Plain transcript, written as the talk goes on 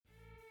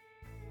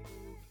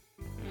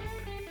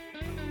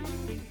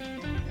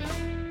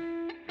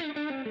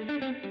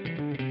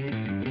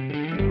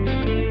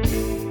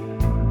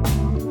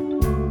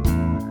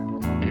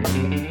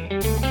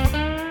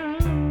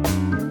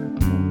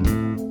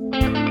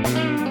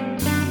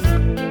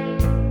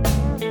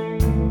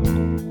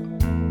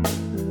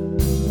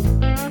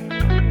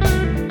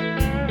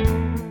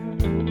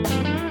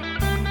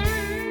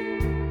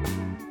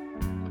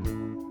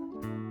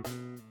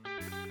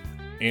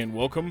and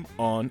welcome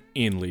on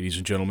in, ladies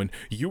and gentlemen.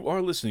 You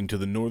are listening to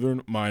the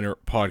Northern Miner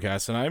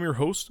Podcast, and I am your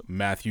host,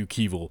 Matthew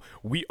Keevil.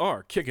 We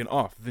are kicking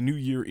off the new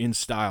year in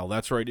style.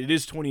 That's right, it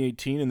is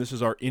 2018, and this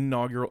is our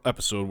inaugural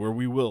episode where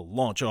we will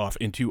launch off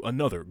into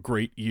another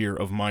great year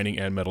of mining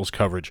and metals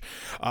coverage.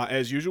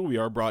 As usual, we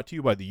are brought to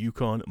you by the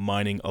Yukon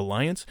Mining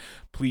Alliance.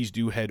 Please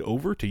do head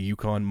over to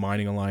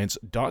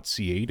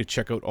yukonminingalliance.ca to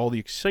check out all the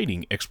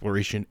exciting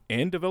exploration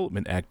and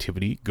development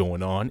activity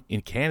going on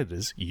in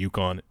Canada's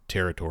Yukon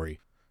territory.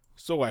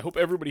 So I hope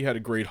everybody had a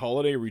great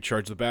holiday,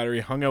 recharged the battery,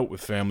 hung out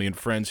with family and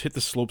friends, hit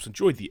the slopes,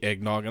 enjoyed the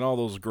eggnog, and all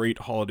those great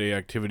holiday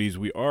activities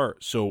we are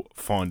so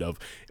fond of.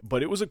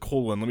 But it was a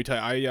cold one. Let me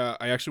tell you,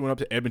 I actually went up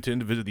to Edmonton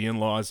to visit the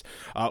in-laws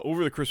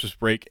over the Christmas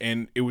break,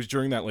 and it was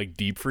during that like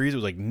deep freeze. It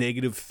was like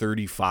negative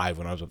 35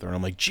 when I was up there, and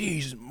I'm like,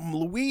 geez,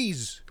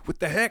 Louise, what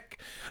the heck?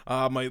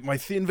 My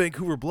thin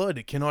Vancouver blood,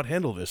 it cannot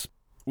handle this.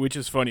 Which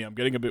is funny, I'm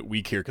getting a bit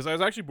weak here because I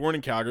was actually born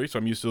in Calgary, so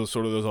I'm used to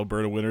those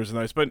Alberta winters, and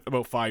I spent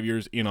about 5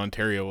 years in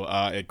Ontario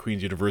at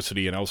Queen's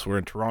University and elsewhere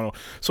in Toronto.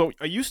 So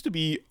I used to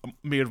be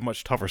made of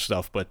much tougher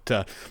stuff,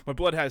 but my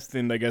blood has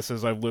thinned, I guess,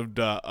 as I've lived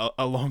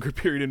a longer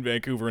period in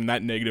Vancouver, and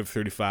that negative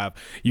 35,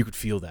 you could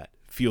feel that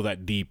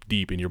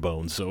deep in your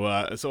bones.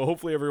 So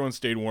hopefully everyone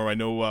stayed warm. I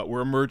know we're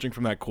emerging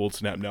from that cold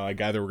snap now. I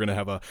gather we're going to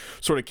have a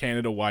sort of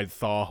Canada-wide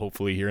thaw,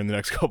 hopefully, here in the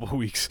next couple of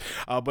weeks.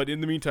 But in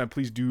the meantime,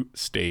 please do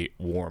stay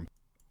warm.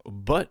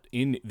 But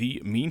in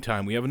the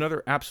meantime, we have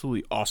another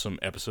absolutely awesome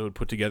episode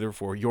put together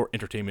for your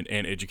entertainment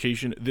and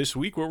education this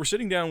week, where we're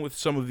sitting down with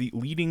some of the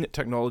leading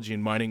technology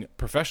and mining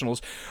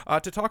professionals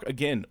to talk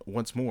again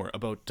once more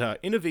about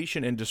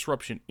innovation and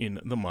disruption in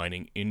the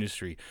mining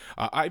industry.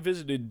 I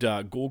visited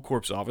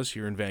Goldcorp's office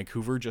here in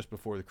Vancouver just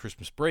before the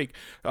Christmas break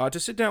to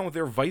sit down with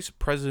their Vice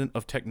President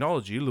of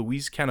Technology,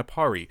 Louise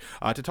Canapari,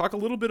 to talk a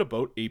little bit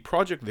about a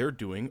project they're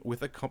doing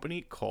with a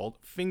company called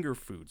Finger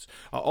Foods.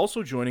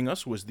 Also joining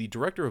us was the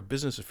Director of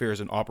Business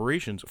Affairs and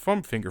Operations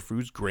from Finger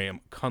Foods,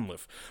 Graham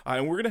Cunliffe.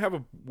 And we're going to have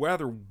a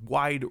rather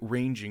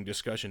wide-ranging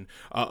discussion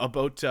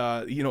about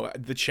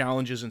the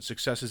challenges and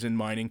successes in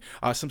mining,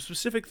 some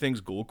specific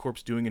things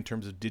Goldcorp's doing in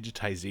terms of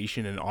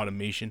digitization and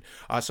automation,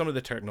 some of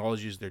the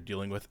technologies they're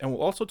dealing with, and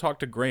we'll also talk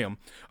to Graham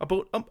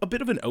about a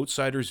bit of an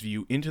outsider's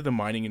view into the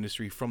mining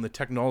industry from the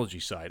technology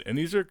side. And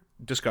these are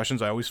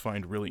discussions I always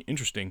find really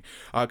interesting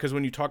because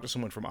when you talk to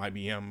someone from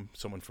IBM,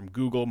 someone from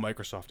Google,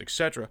 Microsoft,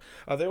 etc.,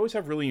 they always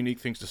have really unique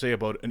things to say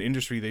about an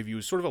industry they view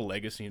as sort of a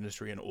legacy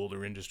industry, an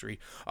older industry,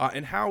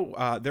 and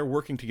how they're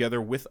working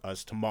together with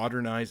us to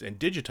modernize and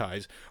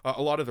digitize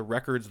a lot of the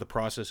records, the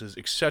processes,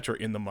 etc.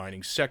 in the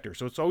mining sector.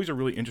 So it's always a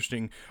really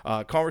interesting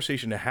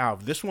conversation to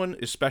have. This one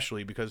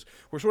especially because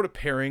we're sort of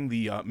pairing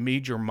the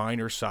major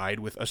miner side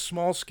with a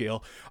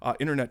small-scale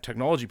internet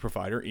technology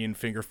provider in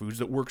Finger Foods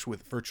that works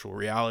with virtual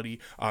reality,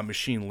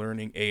 machine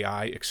learning,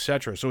 AI,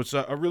 etc. So it's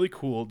a really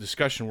cool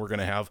discussion we're going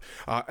to have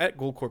at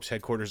Goldcorp's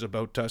headquarters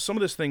about some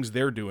of the things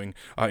they're doing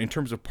in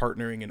terms of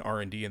partnering and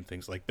R&D and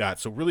things like that.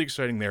 So really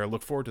exciting there. I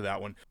look forward to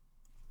that one.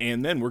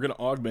 And then we're going to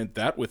augment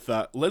that with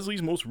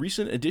Leslie's most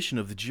recent edition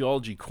of the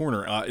Geology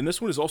Corner. And this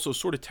one is also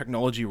sort of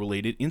technology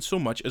related in so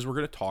much as we're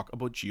going to talk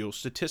about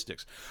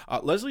geostatistics.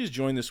 Leslie is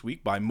joined this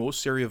week by Mo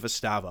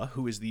Seriavastava,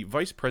 who is the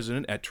Vice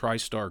President at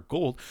TriStar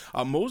Gold.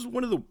 Mo's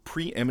one of the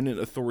preeminent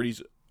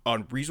authorities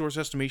on resource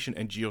estimation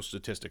and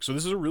geostatistics. So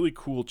this is a really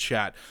cool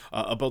chat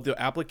about the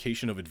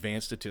application of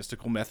advanced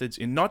statistical methods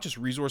in not just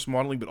resource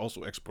modeling, but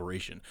also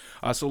exploration.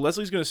 So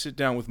Leslie's going to sit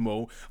down with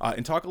Mo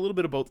and talk a little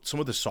bit about some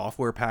of the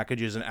software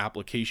packages and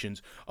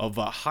applications of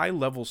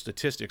high-level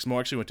statistics. Mo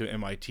actually went to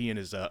MIT and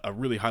is a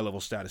really high-level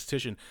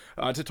statistician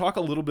to talk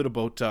a little bit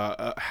about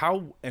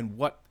how and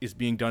what is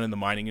being done in the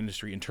mining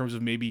industry in terms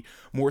of maybe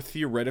more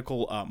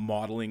theoretical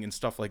modeling and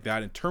stuff like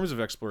that, in terms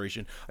of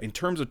exploration, in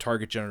terms of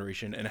target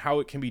generation, and how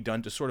it can be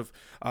done to sort of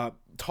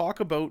talk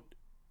about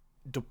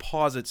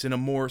deposits in a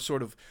more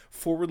sort of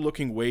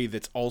forward-looking way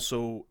that's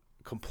also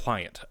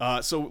compliant.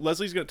 So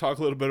Leslie's going to talk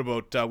a little bit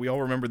about, we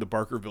all remember the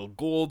Barkerville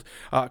Gold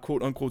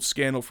quote-unquote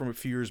scandal from a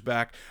few years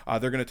back.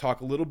 They're going to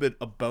talk a little bit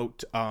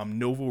about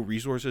Novo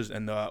Resources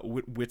and the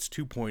WITS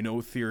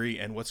 2.0 theory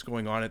and what's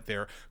going on at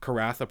their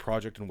Karatha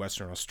project in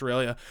Western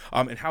Australia,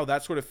 and how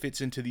that sort of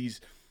fits into these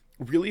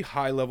really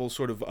high-level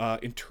sort of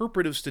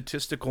interpretive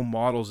statistical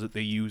models that they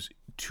use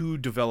to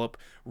develop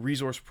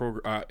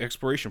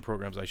exploration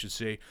programs, I should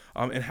say,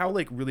 and how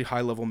like really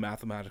high-level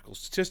mathematical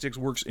statistics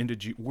works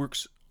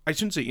I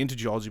shouldn't say into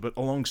geology, but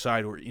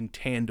alongside or in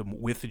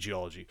tandem with the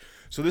geology.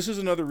 So this is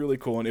another really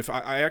cool one. If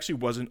I actually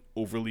wasn't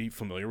overly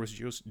familiar with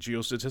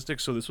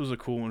geostatistics, so this was a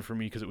cool one for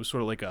me because it was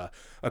sort of like a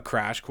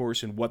crash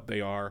course in what they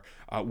are,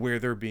 where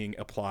they're being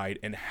applied,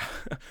 and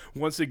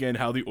once again,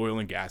 how the oil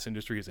and gas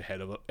industry is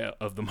ahead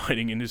of the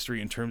mining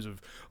industry in terms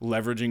of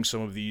leveraging some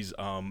of these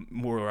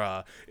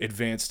more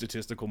advanced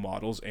statistical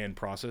models and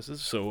processes.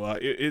 So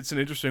it's an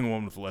interesting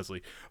one with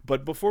Leslie.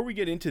 But before we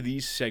get into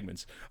these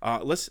segments,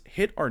 let's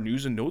hit our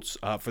news and notes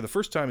for the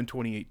first time in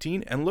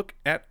 2018 and look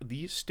at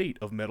the state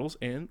of metals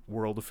and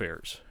world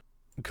affairs.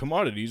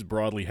 Commodities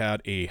broadly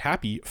had a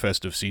happy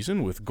festive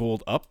season, with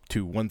gold up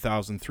to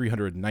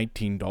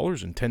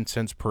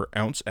 $1,319.10 per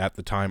ounce at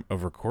the time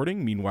of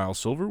recording. Meanwhile,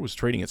 silver was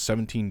trading at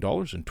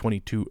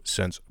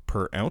 $17.22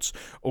 per ounce.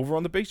 Over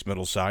on the base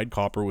metal side,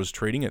 copper was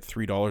trading at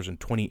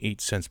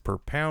 $3.28 per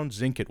pound,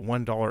 zinc at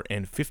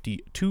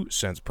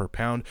 $1.52 per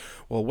pound,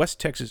 while West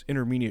Texas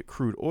Intermediate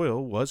crude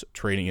oil was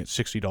trading at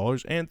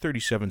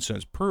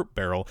 $60.37 per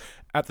barrel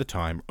at the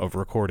time of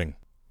recording.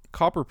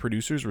 Copper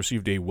producers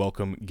received a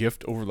welcome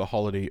gift over the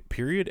holiday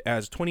period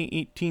as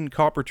 2018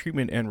 copper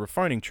treatment and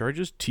refining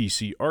charges,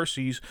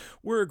 TCRCs,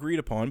 were agreed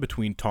upon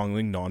between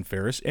Tongling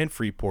Non-Ferrous and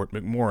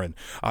Freeport-McMoRan.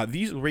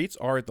 These rates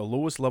are at the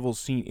lowest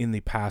levels seen in the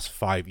past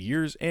 5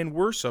 years and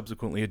were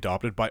subsequently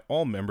adopted by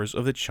all members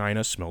of the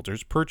China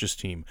Smelters Purchase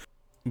Team.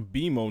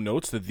 BMO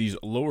notes that these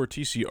lower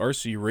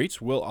TCRC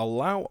rates will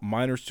allow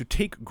miners to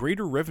take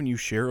greater revenue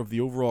share of the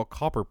overall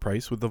copper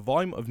price, with the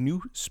volume of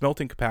new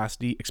smelting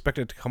capacity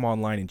expected to come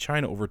online in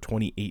China over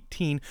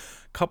 2018,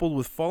 coupled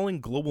with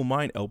falling global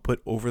mine output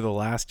over the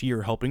last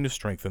year, helping to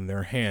strengthen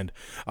their hand.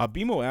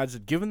 BMO adds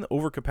that given the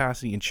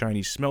overcapacity in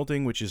Chinese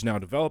smelting, which is now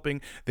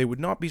developing, they would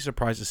not be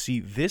surprised to see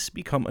this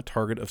become a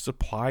target of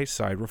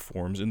supply-side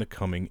reforms in the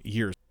coming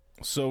years.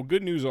 So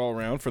good news all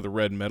around for the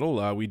red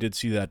metal. We did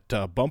see that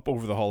bump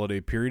over the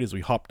holiday period as we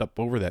hopped up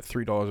over that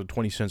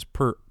 $3.20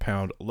 per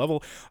pound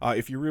level.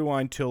 If you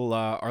rewind till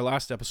our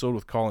last episode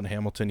with Colin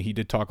Hamilton, he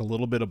did talk a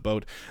little bit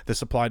about the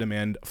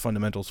supply-demand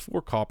fundamentals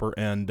for copper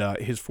and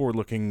his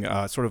forward-looking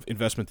sort of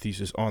investment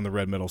thesis on the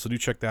red metal. So do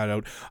check that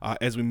out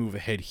as we move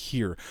ahead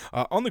here.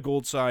 On the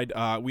gold side,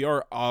 we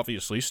are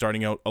obviously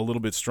starting out a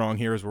little bit strong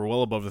here as we're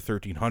well above the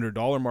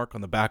 $1,300 mark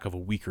on the back of a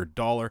weaker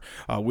dollar,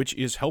 which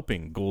is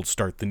helping gold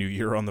start the new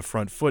year on the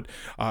front foot.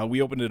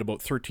 We opened at about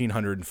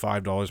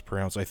 $1,305 per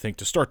ounce, I think,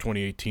 to start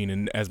 2018,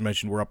 and as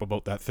mentioned, we're up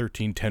about that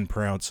 $1,310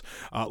 per ounce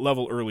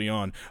level early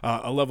on,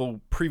 a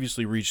level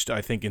previously reached,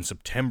 I think, in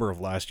September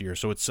of last year.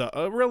 So it's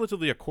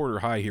relatively a quarter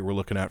high here we're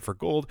looking at for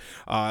gold.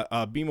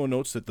 BMO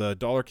notes that the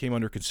dollar came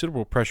under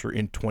considerable pressure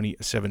in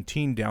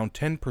 2017, down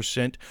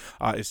 10%,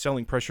 as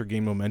selling pressure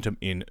gained momentum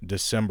in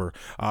December.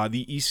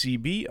 The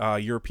ECB,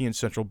 European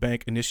Central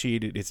Bank,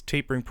 initiated its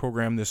tapering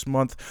program this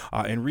month,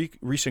 and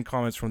recent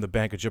comments from the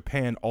Bank of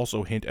Japan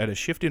also hint at a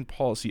shift in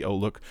policy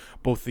outlook.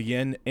 Both the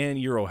yen and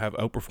euro have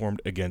outperformed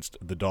against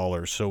the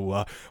dollar.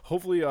 So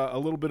hopefully a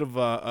little bit of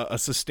a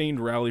sustained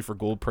rally for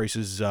gold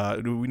prices.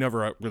 We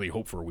never really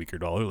hope for a weaker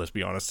dollar, let's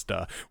be honest.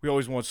 We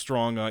always want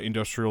strong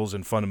industrials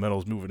and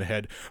fundamentals moving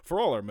ahead for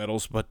all our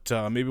metals, but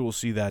maybe we'll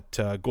see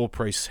that gold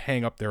price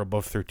hang up there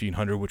above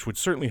 1,300, which would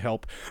certainly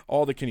help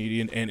all the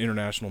Canadian and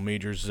international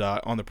majors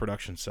on the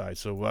production side.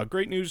 So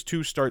great news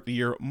to start the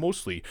year,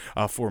 mostly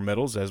for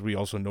metals. As we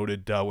also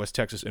noted, West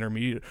Texas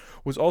Intermediate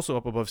was also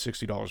up above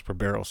 $60 per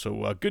barrel.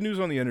 So good news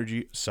on the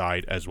energy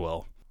side as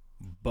well.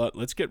 But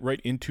let's get right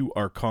into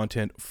our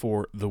content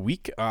for the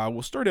week.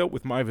 We'll start out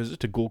with my visit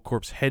to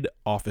Goldcorp's head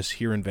office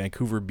here in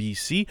Vancouver,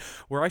 BC,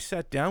 where I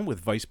sat down with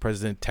Vice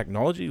President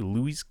Technology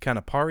Luis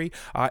Canapari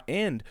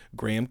and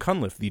Graham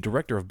Cunliffe, the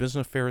Director of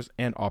Business Affairs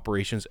and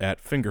Operations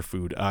at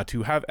Fingerfood,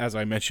 to have, as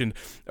I mentioned,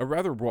 a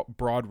rather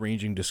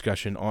broad-ranging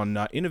discussion on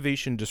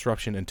innovation,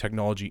 disruption, and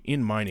technology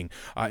in mining.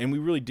 And we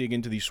really dig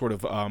into these sort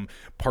of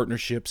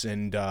partnerships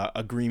and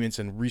agreements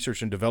and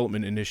research and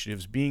development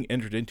initiatives being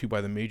entered into by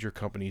the major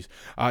companies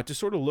to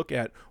sort of look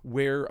at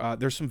where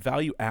there's some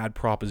value add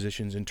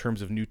propositions in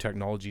terms of new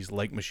technologies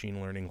like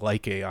machine learning,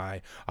 like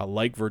AI,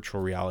 like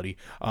virtual reality,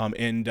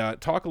 and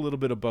talk a little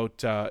bit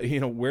about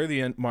where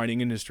the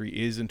mining industry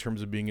is in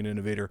terms of being an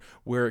innovator,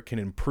 where it can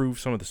improve,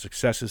 some of the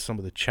successes, some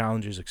of the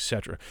challenges,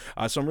 etc.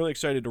 So I'm really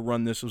excited to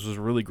run this. This was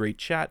a really great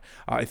chat.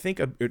 I think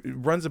it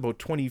runs about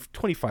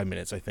 25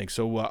 minutes, I think.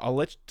 So I'll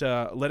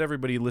let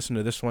everybody listen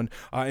to this one,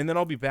 and then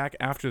I'll be back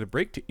after the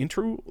break to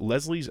intro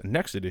Leslie's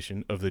next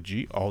edition of the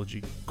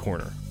Geology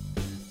Corner.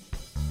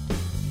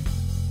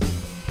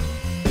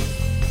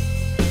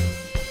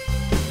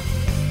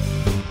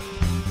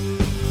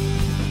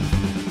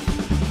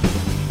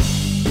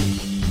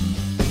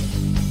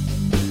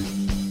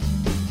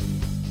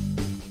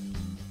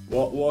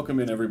 Welcome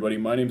in, everybody.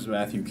 My name is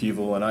Matthew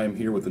Keevil, and I am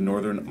here with the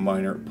Northern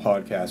Miner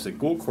Podcast at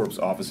Goldcorp's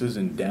offices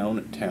in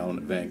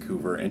downtown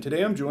Vancouver. And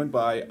today I'm joined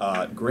by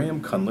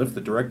Graham Cunliffe,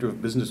 the Director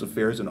of Business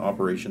Affairs and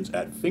Operations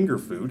at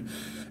Fingerfood,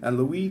 and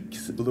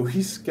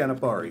Luis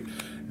Canapari,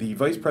 the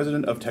Vice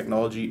President of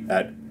Technology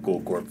at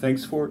Goldcorp.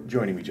 Thanks for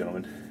joining me,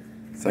 gentlemen.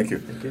 Thank you.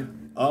 Thank you.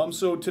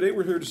 So today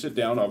we're here to sit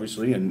down,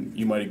 obviously, and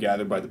you might have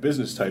gathered by the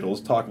business titles,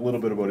 talk a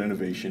little bit about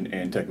innovation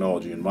and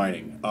technology in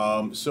mining.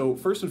 So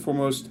first and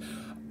foremost,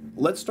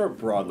 let's start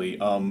broadly.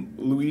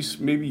 Luis,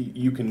 maybe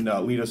you can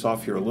lead us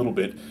off here a little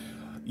bit.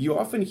 You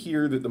often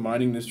hear that the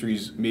mining industry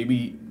is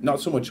maybe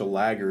not so much a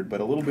laggard,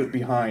 but a little bit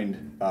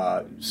behind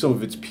some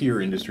of its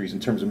peer industries in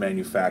terms of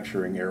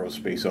manufacturing,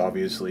 aerospace,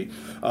 obviously,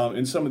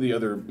 and some of the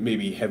other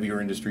maybe heavier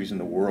industries in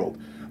the world.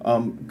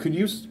 Could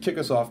you kick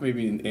us off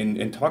maybe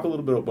and talk a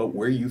little bit about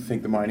where you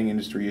think the mining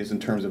industry is in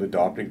terms of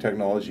adopting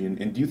technology,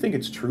 and do you think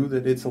it's true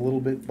that it's a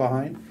little bit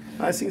behind?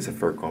 I think it's a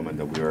fair comment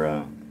that we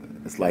are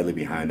slightly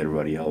behind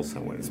everybody else,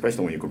 and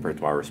especially when you compare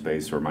to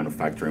aerospace or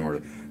manufacturing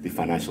or the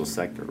financial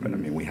sector. Right? I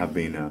mean, we have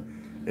been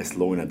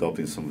slow in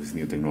adopting some of these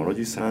new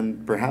technologies,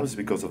 and perhaps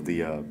because of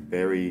the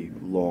very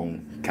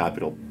long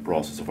capital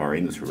process of our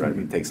industry. Right? I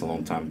mean, it takes a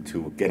long time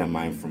to get a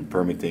mine from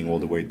permitting all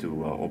the way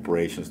to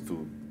operations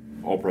to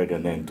operate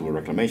and then to a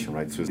reclamation,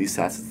 right? So these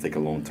assets take a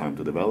long time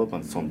to develop,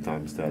 and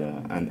sometimes that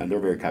and they're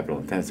very capital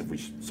intensive,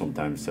 which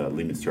sometimes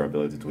limits your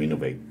ability to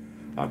innovate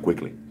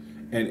quickly.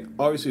 And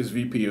obviously, as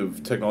VP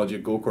of Technology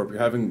at Goldcorp, you're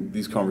having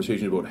these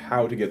conversations about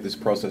how to get this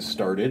process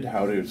started,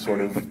 how to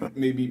sort of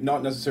maybe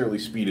not necessarily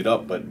speed it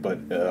up, but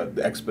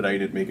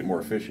expedite it, make it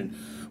more efficient.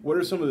 What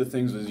are some of the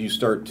things as you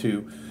start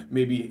to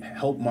maybe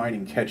help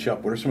mining catch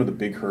up? What are some of the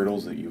big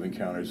hurdles that you've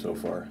encountered so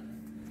far?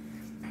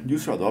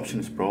 User adoption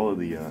is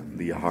probably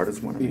the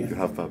hardest one. I mean, you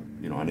have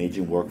an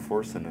aging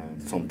workforce,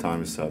 and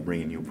sometimes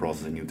bringing new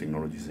processes and new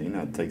technologies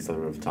in takes a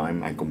lot of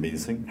time and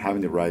convincing.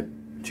 Having the right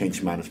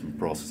change management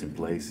process in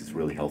place is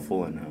really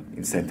helpful, and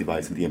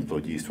incentivizing the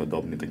employees to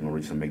adopt new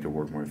technologies and make their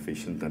work more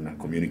efficient and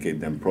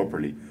communicate them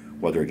properly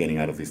what they're getting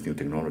out of these new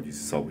technologies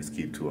is always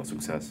key to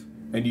success.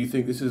 And do you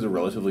think this is a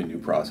relatively new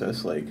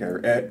process? Like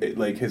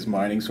has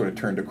mining sort of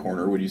turned a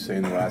corner, would you say,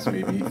 in the last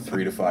maybe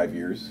 3 to 5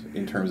 years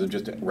in terms of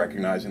just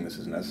recognizing this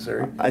is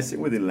necessary? I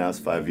think within the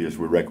last 5 years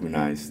we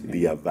recognized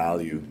the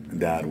value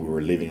that we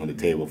were leaving on the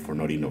table for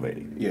not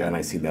innovating. Yeah. And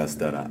I think that's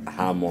that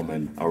aha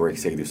moment our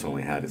executives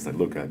only had. It's like,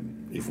 look,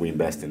 if we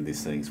invest in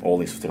these things, all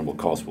the sustainable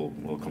costs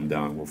will come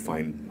down. We'll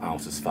find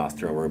ounces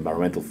faster. Our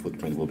environmental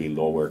footprint will be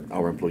lower.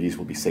 Our employees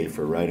will be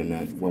safer, right?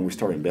 And when we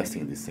start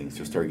investing in these things,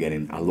 you start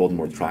getting a lot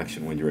more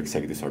traction when your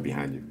executives are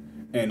behind you.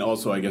 And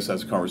also, I guess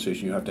that's a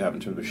conversation you have to have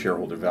in terms of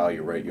shareholder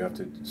value, right? You have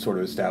to sort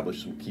of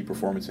establish some key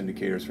performance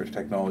indicators for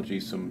technology,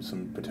 some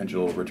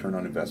potential return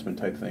on investment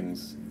type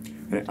things,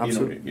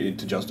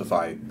 to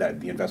justify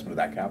the investment of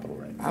that capital,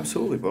 right?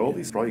 Absolutely, but all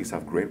these projects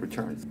have great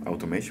returns.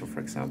 Automation, for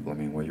example, I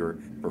mean, when you're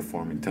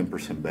performing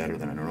 10% better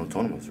than an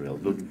autonomous rail,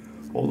 look,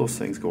 all those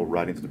things go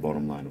right into the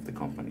bottom line of the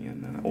company.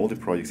 And all the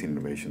projects in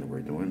innovation that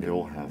we're doing, they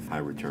all have high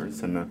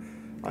returns. And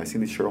I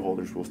think the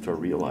shareholders will start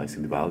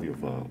realizing the value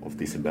of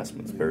these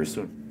investments very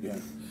soon. Yeah.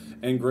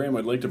 And Graham,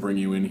 I'd like to bring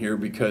you in here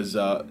because,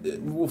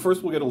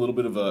 first we'll get a little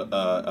bit of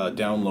a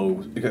down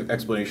low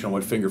explanation on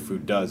what finger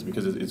food does,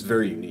 because it's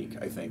very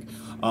unique, I think.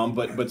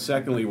 But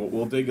secondly,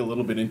 we'll dig a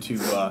little bit into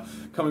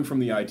coming from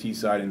the IT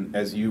side, and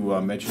as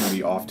you mentioned in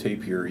the off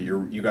tape here,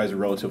 you guys are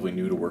relatively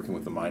new to working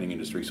with the mining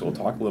industry, so we'll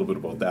talk a little bit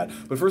about that.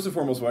 But first and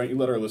foremost, why don't you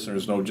let our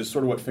listeners know just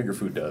sort of what finger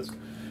food does?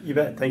 You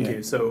bet. Thank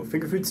you. So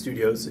Finger Food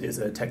Studios is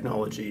a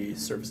technology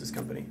services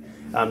company.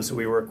 So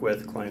we work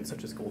with clients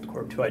such as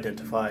Goldcorp to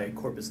identify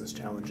core business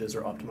challenges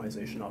or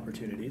optimization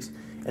opportunities,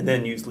 and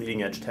then use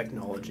leading edge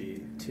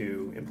technology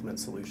to implement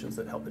solutions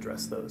that help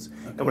address those.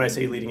 Okay. And when I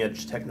say leading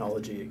edge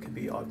technology, it could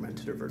be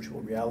augmented or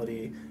virtual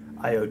reality,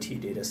 IoT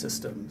data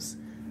systems,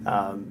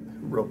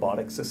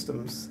 robotic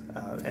systems,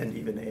 and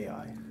even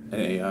AI.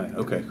 And AI.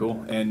 Okay,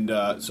 cool. And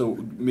so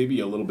maybe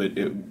a little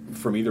bit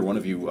from either one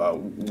of you,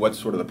 what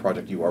sort of the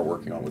project you are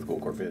working on with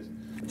Goldcorp is?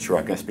 Sure,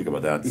 I can speak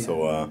about that. Yeah.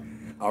 So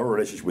our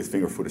relationship with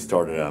Finger Food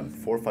started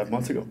 4 or 5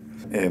 months ago.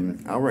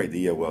 Our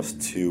idea was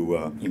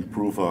to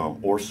improve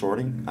ore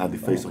sorting at the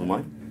face of the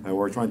mine. And what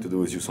we're trying to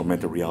do is use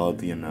augmented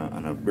reality and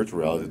a virtual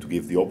reality to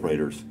give the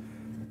operators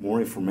more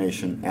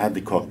information at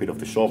the cockpit of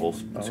the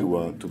shovels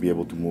to be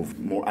able to move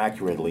more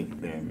accurately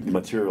the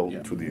material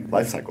to the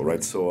life cycle,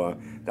 right? So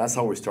that's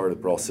how we started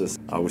the process.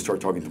 We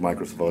started talking to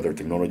Microsoft about their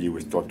technology.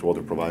 We talked to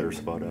other providers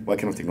about what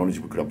kind of technology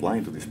we could apply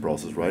into this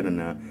process, right?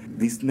 And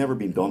this never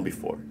been done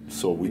before.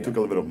 So we took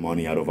a little bit of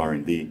money out of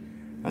R&D.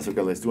 I said,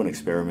 okay, let's do an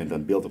experiment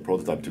and build a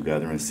prototype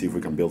together and see if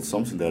we can build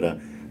something that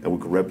we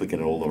could replicate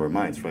in all of our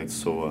mines, right?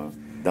 So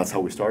that's how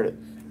we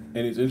started.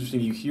 And it's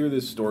interesting, you hear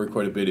this story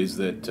quite a bit, is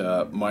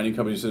that mining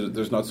companies,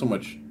 there's not so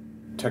much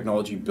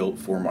technology built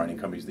for mining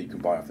companies that you can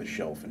buy off the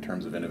shelf in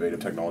terms of innovative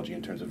technology,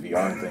 in terms of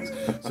VR and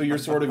things. So you're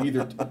sort of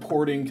either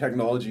porting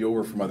technology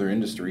over from other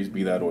industries,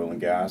 be that oil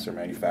and gas or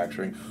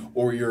manufacturing,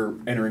 or you're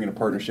entering into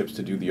partnerships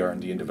to do the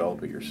R&D and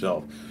develop it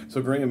yourself. So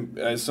Graham,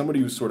 as somebody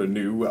who's sort of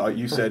new,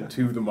 you said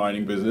to the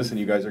mining business, and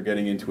you guys are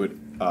getting into it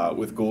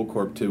with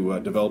Goldcorp to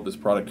develop this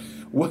product.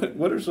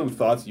 What are some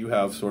thoughts you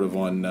have sort of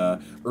on,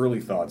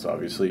 early thoughts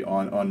obviously,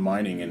 on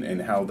mining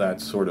and how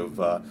that sort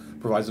of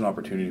provides an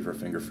opportunity for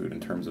finger food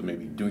in terms of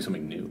maybe doing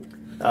something new?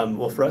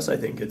 Well, for us, I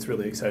think it's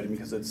really exciting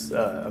because it's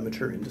a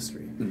mature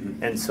industry.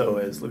 Mm-hmm. And so,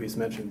 as Luis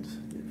mentioned,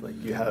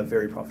 you have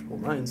very profitable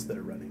mines that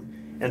are running.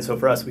 And so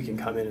for us, we can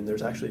come in and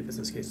there's actually a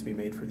business case to be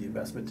made for the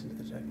investment into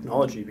the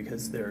technology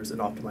because there's an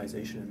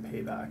optimization and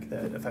payback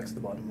that affects the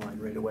bottom line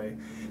right away.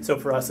 So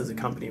for us as a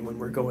company, when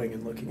we're going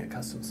and looking at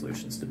custom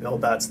solutions to build,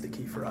 that's the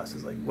key for us,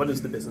 is what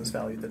is the business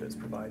value that it's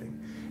providing?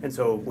 And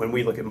so when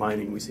we look at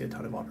mining, we see a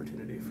ton of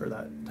opportunity for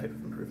that type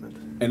of improvement.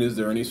 And is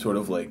there any sort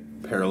of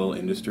parallel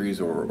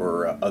industries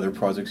or other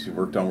projects you've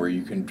worked on where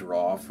you can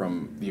draw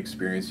from the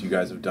experience you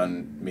guys have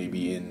done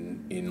maybe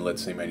in in,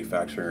 let's say,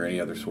 manufacturing or any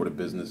other sort of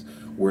business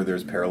where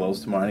there's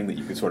parallels to mining that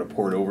you could sort of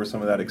port over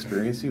some of that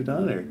experience you've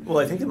done? Or? Well,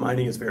 I think that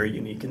mining is very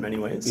unique in many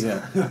ways.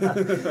 Yeah.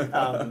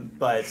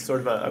 But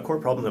sort of a core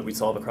problem that we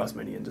solve across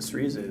many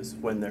industries is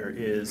when there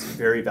is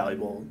very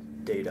valuable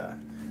data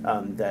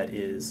that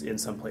is in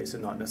some place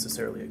and not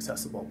necessarily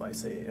accessible by,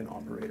 say, an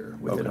operator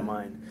within a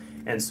mine.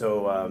 And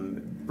so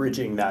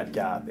bridging that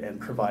gap and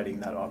providing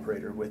that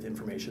operator with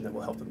information that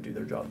will help them do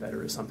their job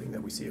better is something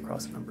that we see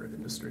across a number of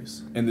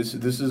industries. And this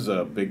is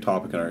a big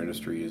topic in our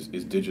industry is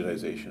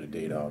digitization of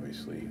data,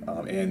 obviously,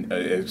 and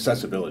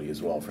accessibility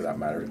as well, for that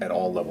matter, at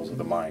all levels of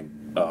the mine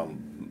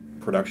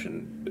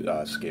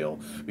production scale.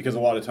 Because a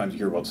lot of times you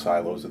hear about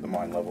silos at the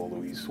mine level,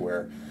 Luis,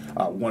 where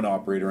one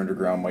operator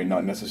underground might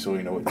not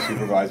necessarily know what the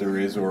supervisor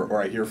is, or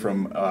I hear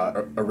from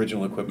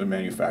original equipment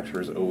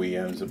manufacturers,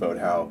 OEMs, about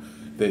how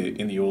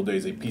in the old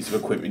days, a piece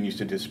of equipment used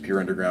to disappear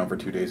underground for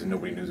 2 days and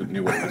nobody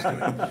knew what it was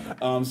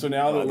doing. So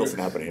now that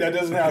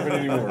doesn't happen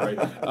anymore, right?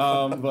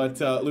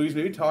 But Luis,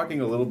 maybe talking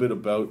a little bit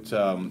about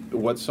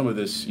what some of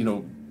this,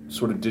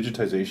 sort of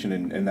digitization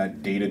and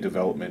that data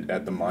development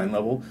at the mine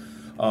level.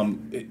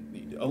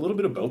 A little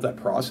bit about that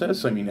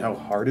process. I mean, how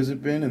hard has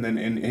it been?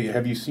 And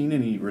have you seen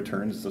any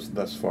returns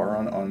thus far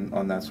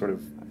on that sort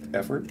of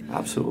effort?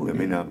 Absolutely. I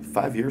mean,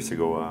 5 years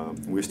ago,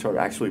 we started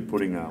actually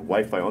putting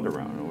Wi-Fi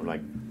underground. And we're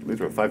like,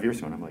 literally 5 years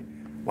ago, and I'm like,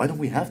 why don't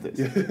we have this?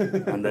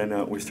 And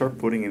then we start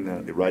putting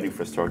in the right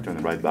infrastructure and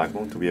the right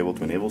backbone to be able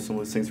to enable some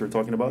of these things we're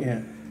talking about.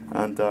 Yeah.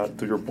 And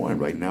to your point,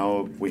 right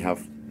now we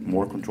have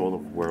more control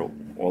of where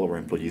all of our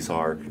employees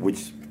are,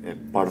 which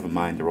part of the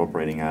mine they're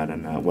operating at,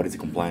 and what is the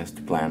compliance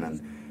to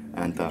plan.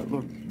 And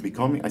look,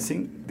 I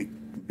think the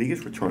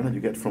biggest return that you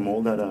get from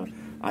all that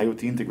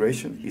IoT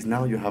integration is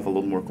now you have a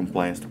lot more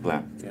compliance to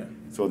plan. Yeah.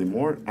 So the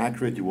more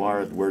accurate you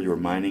are at where you're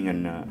mining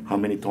and how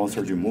many tons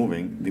are you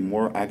moving, the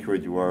more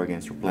accurate you are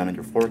against your plan and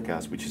your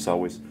forecast, which is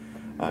always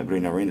great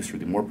in our industry.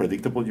 The more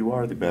predictable you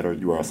are, the better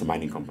you are as a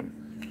mining company.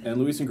 And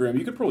Luis and Graham,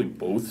 you could probably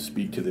both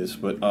speak to this,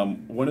 but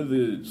one of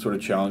the sort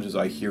of challenges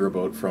I hear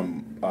about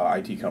from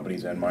IT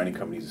companies and mining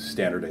companies is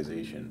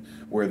standardization,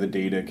 where the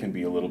data can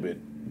be a little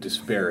bit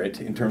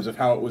disparate in terms of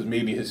how it was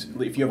maybe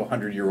if you have a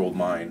 100-year-old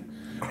mine,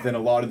 then a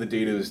lot of the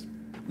data is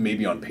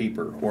maybe on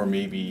paper or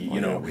maybe,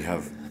 we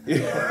have...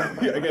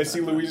 Yeah, I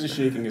see Luis is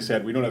shaking his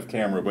head. We don't have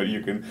camera, but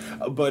you can.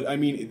 But I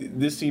mean,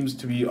 this seems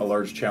to be a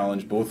large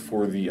challenge both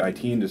for the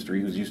IT industry,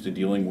 who's used to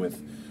dealing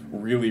with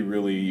really,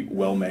 really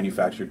well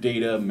manufactured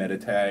data, meta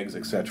tags,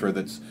 etc.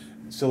 That's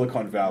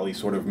Silicon Valley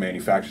sort of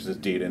manufactures this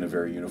data in a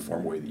very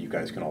uniform way that you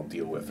guys can all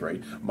deal with,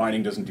 right?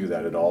 Mining doesn't do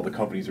that at all. The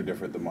companies are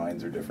different, the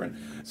mines are different.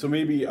 So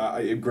maybe,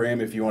 Graham,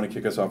 if you want to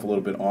kick us off a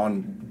little bit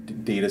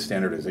on data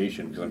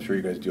standardization, because I'm sure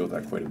you guys deal with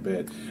that quite a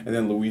bit. And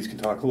then Luis can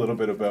talk a little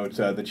bit about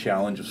the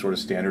challenge of sort of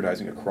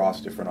standardizing across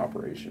different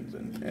operations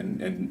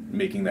and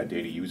making that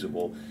data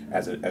usable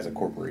as a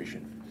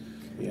corporation.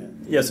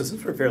 Yeah, so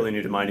since we're fairly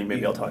new to mining,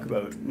 maybe I'll talk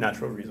about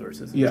natural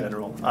resources in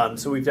general.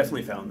 So we've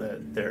definitely found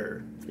that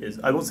there is,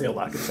 I won't say a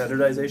lack of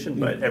standardization,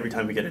 but every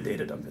time we get a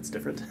data dump, it's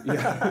different.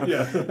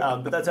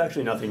 But that's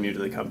actually nothing new to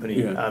the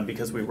company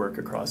because we work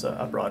across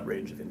a broad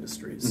range of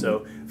industries. Mm-hmm.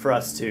 So for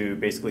us to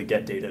basically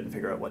get data and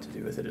figure out what to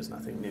do with it is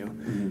nothing new.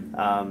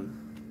 Mm-hmm.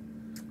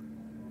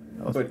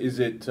 But is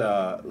it,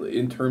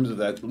 in terms of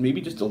that,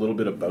 maybe just a little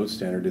bit about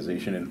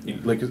standardization,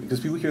 and like,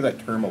 because people hear that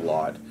term a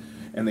lot,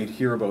 and they'd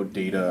hear about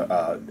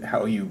data,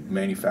 how you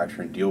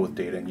manufacture and deal with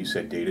data, and you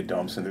said data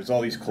dumps, and there's all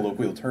these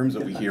colloquial terms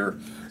that we hear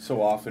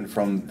so often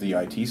from the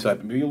IT side,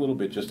 but maybe a little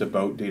bit just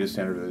about data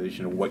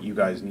standardization and what you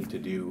guys need to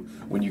do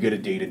when you get a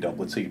data dump.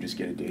 Let's say you just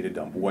get a data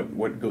dump.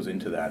 What goes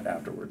into that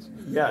afterwards?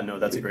 Yeah, no,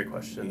 that's a great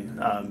question.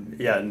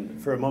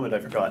 And for a moment I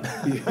forgot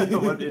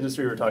what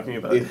industry we're talking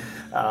about.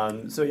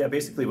 So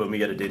basically when we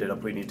get a data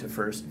dump, we need to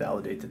first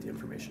validate that the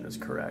information is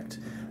correct,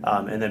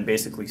 and then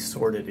basically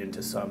sort it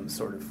into some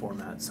sort of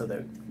format so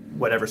that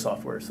whatever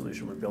software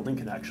solution we're building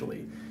can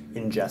actually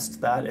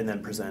ingest that and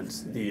then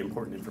present the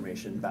important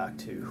information back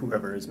to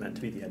whoever is meant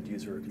to be the end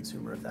user or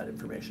consumer of that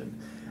information.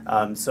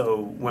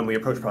 So when we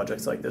approach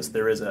projects like this,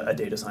 there is a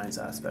data science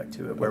aspect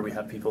to it where we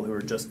have people who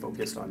are just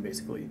focused on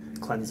basically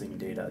cleansing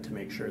data to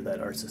make sure that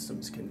our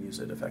systems can use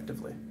it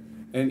effectively.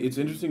 And it's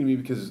interesting to me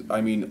because,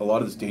 I mean, a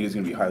lot of this data is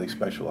going to be highly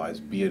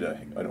specialized, be it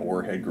an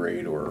ore head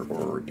grade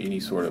or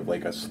any sort of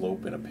like a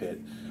slope in a pit.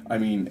 I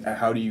mean,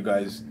 how do you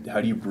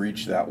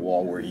breach that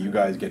wall where you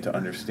guys get to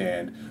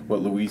understand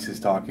what Luis is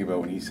talking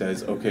about when he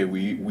says, okay,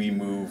 we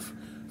move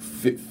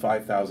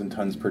 5,000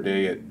 tons per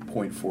day at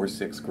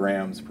 0.46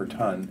 grams per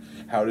ton.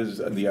 How does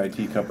the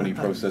IT company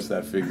process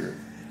that figure?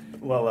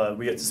 Well,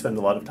 we get to spend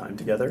a lot of time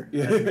together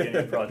at the beginning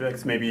of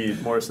projects, maybe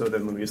more so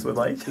than Luis would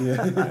like.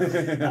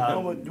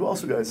 You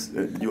also guys,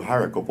 you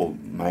hire a couple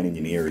mine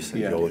engineers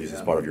and geologists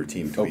as part of your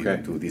team to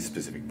do these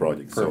specific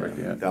projects. Perfect,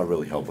 so that'll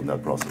really help in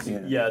that process.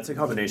 Yeah, it's a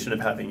combination of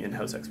having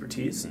in-house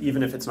expertise,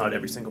 even if it's not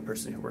every single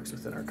person who works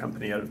within our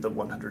company out of the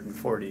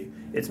 140.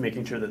 It's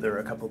making sure that there are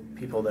a couple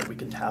people that we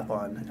can tap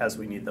on as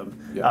we need them,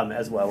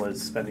 as well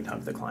as spending time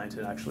with the client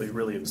and actually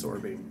really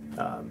absorbing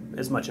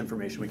as much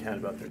information we can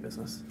about their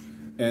business.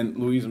 And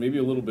Louise, maybe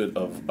a little bit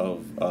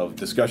of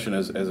discussion,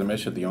 as I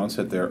mentioned at the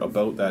onset there,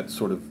 about that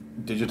sort of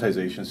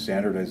digitization,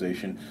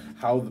 standardization,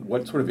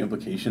 what sort of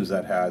implications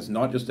that has,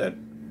 not just at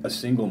a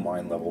single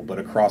mine level, but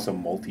across a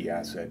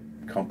multi-asset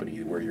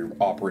company where you're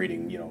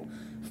operating,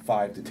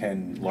 5 to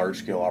 10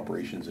 large-scale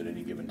operations at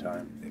any given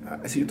time.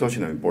 I see you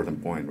touching an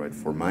important point, right?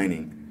 For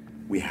mining,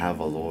 we have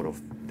a lot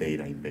of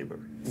data in paper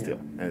still.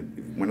 Yeah.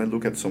 And when I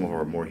look at some of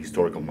our more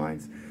historical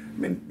mines, I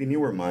mean, the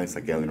newer mines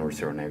like Eleanor,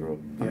 Cerro Negro,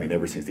 I mean,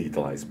 everything's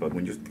digitalized. But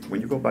when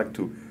you go back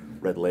to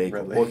Red Lake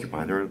or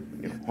Porcupine, they're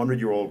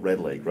 100-year-old Red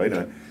Lake,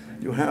 right?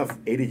 You have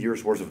 80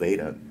 years worth of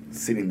data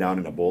sitting down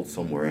in a vault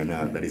somewhere, and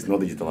that is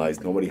not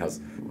digitalized. Nobody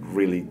has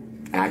really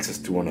access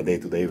to on a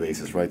day-to-day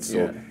basis, right?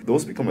 So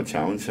those become a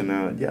challenge,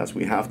 and yes,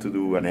 we have to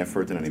do an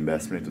effort and an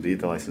investment into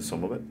digitalizing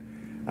some of it,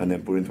 and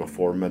then put into a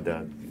format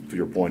that, to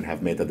your point, have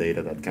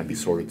metadata that can be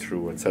sorted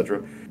through,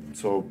 etc.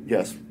 So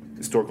yes,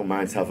 historical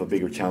mines have a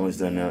bigger challenge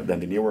than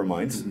the newer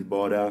mines,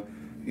 but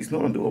it's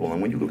not undoable.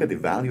 And when you look at the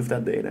value of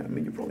that data, I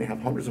mean, you probably have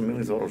hundreds of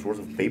millions of dollars worth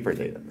of paper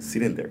data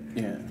sitting there.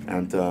 Yeah.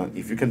 And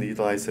if you can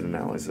digitalize it and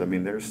analyze it, I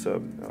mean, there's a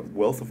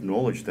wealth of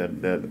knowledge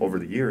that over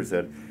the years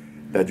that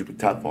you could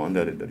tap on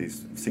that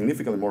is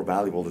significantly more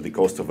valuable than the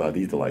cost of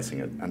digitalizing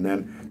it. And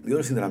then the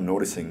other thing that I'm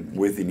noticing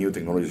with the new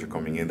technologies that are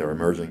coming in, that are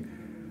emerging,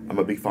 I'm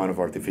a big fan of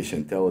artificial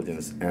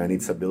intelligence and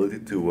its ability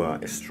to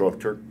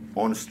structure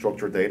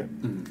unstructured data.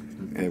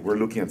 Mm-hmm. And we're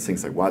looking at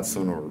things like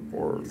Watson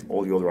or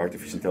all the other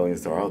artificial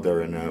intelligence that are out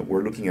there, and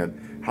we're looking at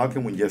how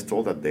can we ingest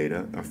all that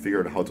data and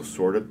figure out how to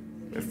sort it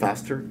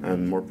faster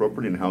and more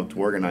properly, and how to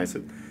organize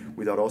it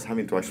without us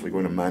having to actually go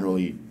in and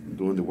manually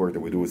doing the work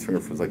that we do with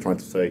fingerprints, like trying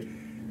to say,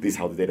 this is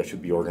how the data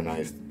should be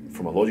organized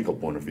from a logical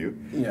point of view.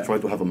 Yeah. Try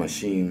to have a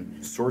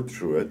machine sort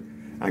through it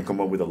and come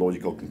up with a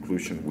logical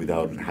conclusion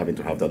without having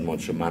to have that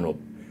much manual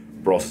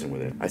processing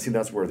with it. I think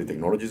that's where the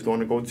technology is going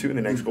to go to in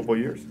the next couple of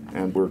years,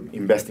 and we're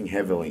investing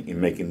heavily in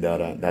making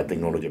that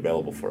technology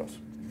available for us.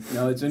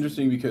 Now, it's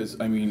interesting because,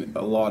 I mean,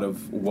 a lot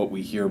of what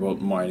we hear about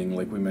mining,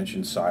 like we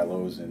mentioned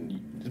silos, and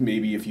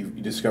maybe if you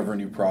discover a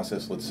new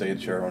process, let's say at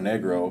Cerro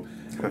Negro,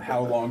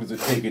 how long does it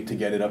take it to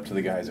get it up to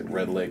the guys at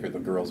Red Lake or the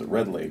girls at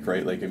Red Lake,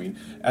 right? Like, I mean,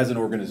 as an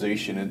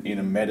organization, in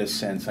a meta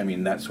sense, I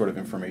mean, that sort of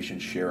information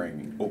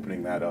sharing,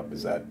 opening that up,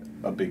 is that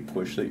a big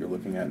push that you're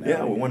looking at now?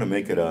 Yeah, we want to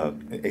make it,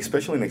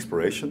 especially in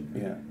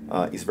exploration,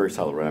 it's very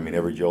solid, right? I mean,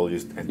 every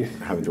geologist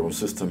having their own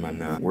system,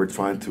 and we're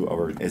trying to,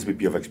 our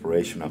SVP of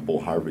exploration,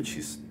 Paul Harvich,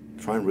 he's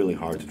trying really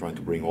hard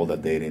to bring all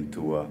that data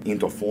into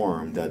a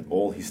form that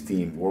all his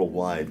team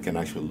worldwide can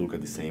actually look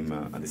at the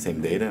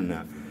same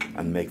data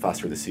and make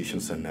faster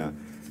decisions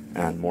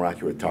and more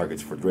accurate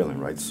targets for drilling,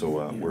 right?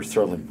 So we're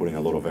certainly putting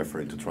a lot of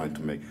effort into trying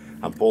to make,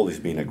 and Paul is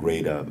being a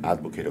great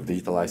advocate of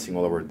digitalizing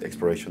all of our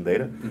exploration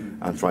data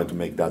and trying to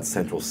make that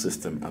central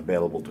system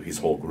available to his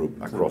whole group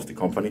across the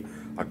company,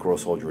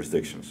 across all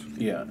jurisdictions.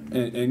 Yeah,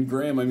 and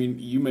Graham, I mean,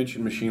 you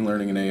mentioned machine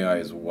learning and AI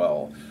as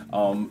well.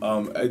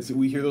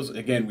 We hear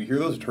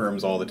those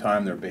terms all the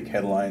time. They're big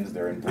headlines.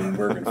 They're in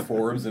Bloomberg and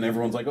Forbes, and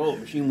everyone's like, "Oh,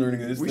 machine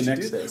learning is the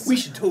next. We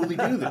should totally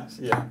do this."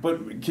 Yeah.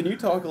 But can you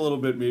talk a little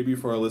bit, maybe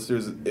for our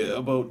listeners,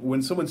 about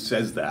when someone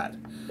says that?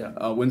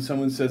 Yeah. When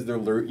someone says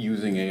they're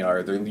using AI,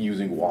 or they're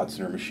using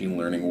Watson or machine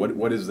learning,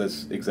 what is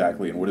this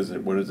exactly, and what is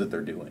it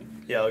they're doing?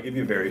 Yeah, I'll give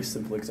you a very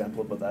simple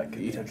example of what that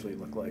could potentially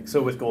look like.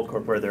 So with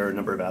Goldcorp, where there are a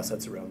number of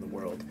assets around the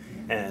world,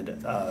 and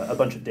a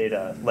bunch of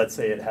data, let's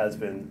say it has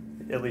been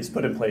at least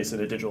put in place in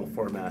a digital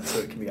format so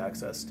it can be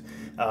accessed.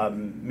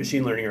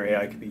 Machine learning or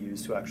AI could be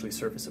used to actually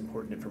surface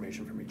important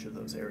information from each of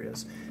those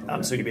areas.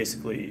 So you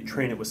basically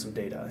train it with some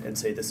data and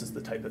say this is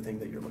the type of thing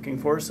that you're looking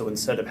for. So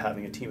instead of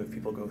having a team of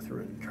people go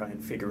through and try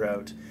and figure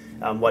out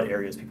what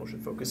areas people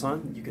should focus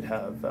on, you could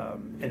have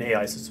an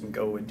AI system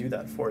go and do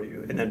that for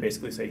you, and then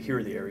basically say, here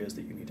are the areas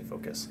that you need to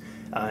focus.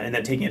 And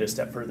then taking it a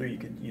step further, you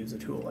could use a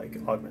tool like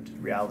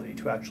augmented reality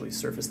to actually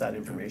surface that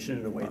information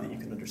in a way that you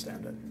can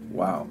understand it.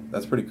 Wow,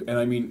 that's pretty cool. And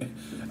I mean,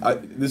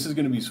 this is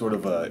going to be sort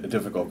of a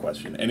difficult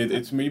question, and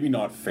it's maybe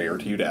not fair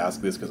to you to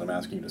ask this because I'm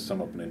asking you to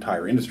sum up an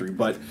entire industry,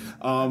 but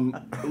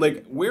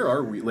like, where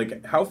are we?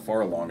 Like, how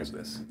far along is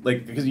this?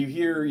 Like, because you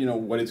hear,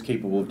 what it's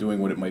capable of doing,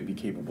 what it might be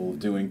capable of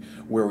doing,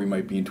 where we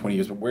might be in 20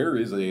 years, but where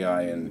is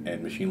AI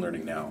and machine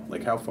learning now?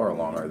 Like, how far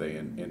along are they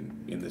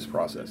in this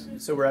process?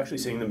 So we're actually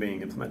seeing them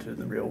being implemented in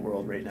the real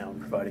world right now and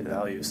providing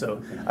value.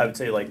 So I would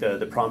say like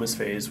the promise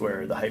phase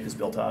where the hype is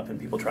built up and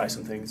people try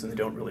some things and they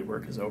don't really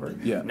work is over.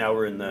 Yeah. Now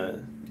we're in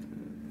the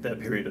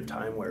period of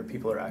time where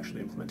people are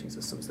actually implementing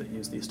systems that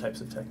use these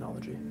types of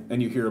technology.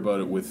 And you hear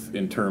about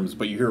it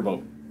but you hear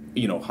about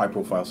high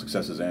profile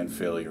successes and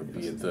failure,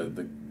 be it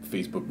the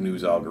Facebook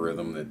news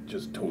algorithm that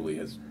just totally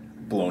has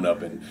blown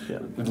up and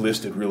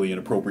listed really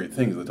inappropriate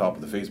things at the top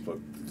of the Facebook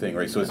thing,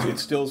 right? So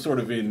it's still sort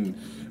of in,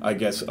 I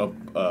guess,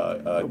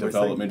 a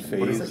development phase.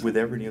 But it's like with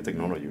every new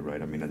technology,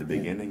 right? I mean, at the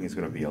beginning, it's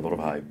going to be a lot of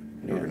hype.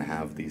 You're going to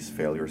have these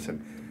failures.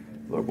 And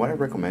look, what I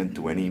recommend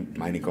to any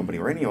mining company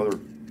or any other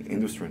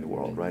industry in the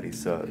world, right,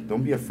 is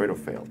don't be afraid of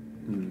fail.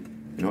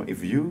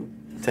 If you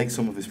take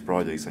some of these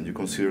projects and you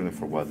consider them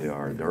for what they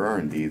are. They're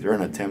R&D. They're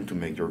an attempt to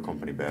make your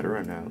company better.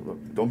 And look,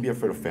 don't be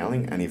afraid of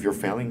failing. And if you're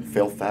failing,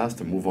 fail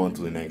fast and move on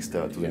to the next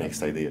the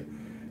next idea.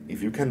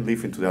 If you can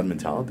live into that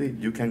mentality,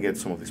 you can get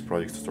some of these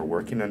projects to start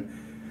working. And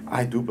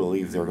I do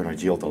believe they're going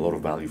to yield a lot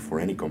of value for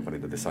any company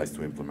that decides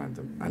to implement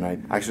them. And I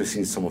actually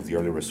seen some of the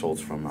early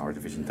results from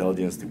artificial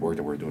intelligence, the work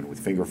that we're doing with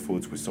finger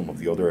foods, with some of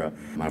the other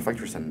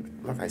manufacturers. And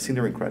look, I think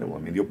they're incredible. I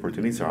mean, the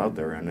opportunities are out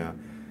there, and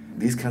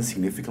these can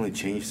significantly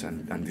change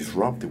and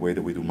disrupt the way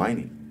that we do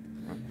mining.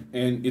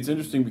 And it's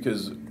interesting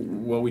because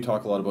while we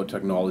talk a lot about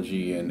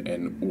technology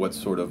and what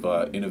sort of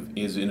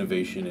is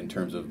innovation in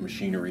terms of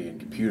machinery and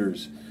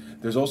computers,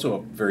 there's also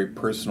a very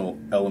personal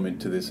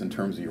element to this in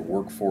terms of your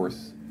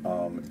workforce.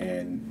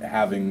 And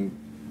having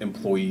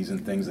employees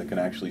and things that can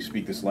actually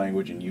speak this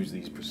language and use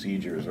these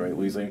procedures, right,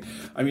 Lisa?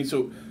 I mean,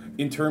 so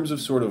in terms of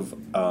sort of,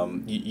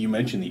 you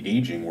mentioned the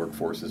aging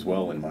workforce as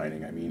well in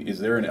mining. I mean, is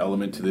there an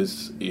element to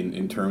this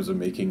in terms of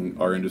making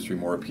our industry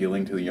more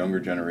appealing to the younger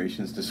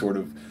generations to sort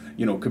of,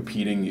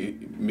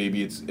 competing?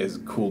 Maybe it's as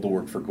cool to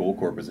work for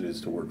Goldcorp as it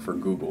is to work for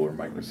Google or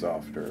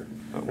Microsoft or...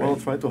 Well,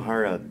 try to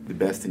hire the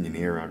best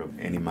engineer out of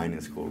any mining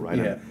school, right?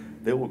 Yeah. And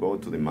they will go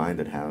to the mine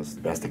that has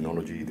the best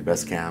technology, the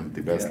best camp,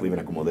 the best living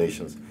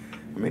accommodations.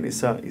 I mean, it's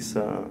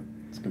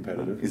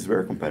competitive. It's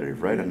very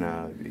competitive, right?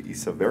 And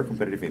it's a very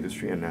competitive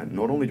industry. And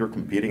not only you're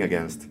competing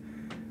against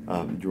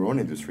your own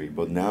industry,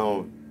 but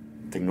now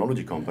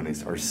technology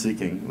companies are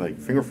seeking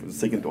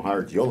to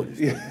hire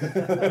geologists.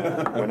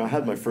 Yeah. When I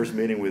had my first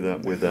meeting with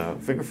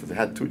Fingerfood, I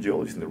had 2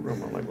 geologists in the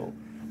room. I'm like, well,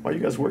 why are you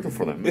guys working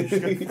for them?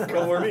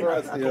 Come work for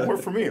us. Come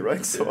work for me,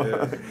 right?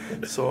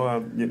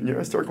 So,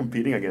 you start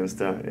competing against.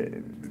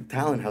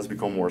 Talent has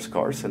become more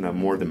scarce and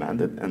more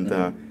demanded. And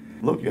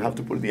look, you have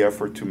to put the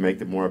effort to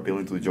make it more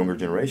appealing to the younger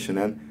generation.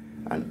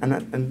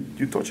 And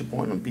you touch a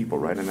point on people,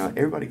 right? And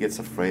everybody gets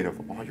afraid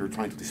of, you're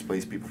trying to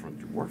displace people from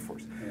your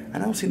workforce. Yeah. And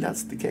I don't think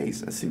that's the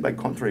case. I think, by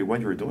contrary, what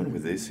you're doing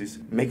with this is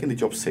making the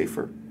job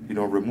safer.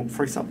 Remove,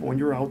 for example, when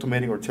you're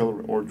automating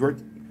or you're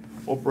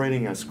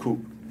operating a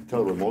scoop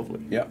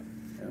remotely. Yeah.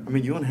 I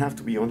mean, you don't have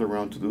to be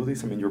underground to do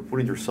this. I mean, you're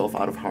putting yourself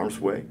out of harm's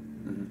way.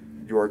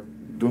 Mm-hmm. You are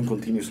doing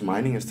continuous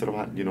mining instead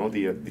of,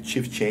 the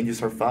shift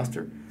changes are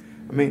faster.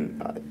 I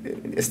mean,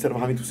 instead of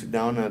having to sit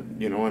down at,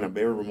 in a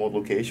very remote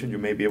location, you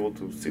may be able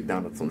to sit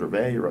down at Thunder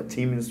Bay or at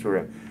Timmins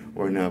or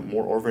in a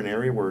more urban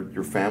area where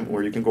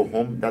where you can go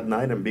home that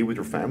night and be with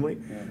your family.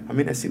 Yeah. I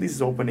mean, I see this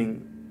is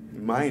opening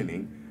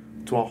mining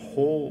to a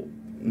whole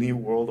new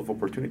world of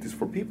opportunities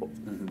for people.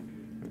 Mm-hmm.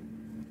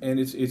 And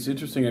it's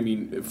interesting. I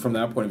mean, from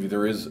that point of view,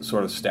 there is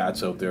sort of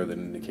stats out there that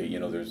indicate,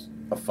 there's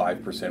a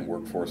 5%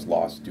 workforce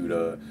loss due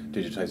to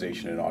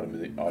digitization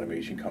and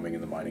automation coming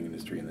in the mining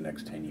industry in the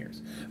next 10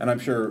 years. And I'm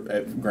sure,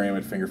 Graham,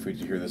 at Finger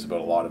Foods, you hear this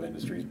about a lot of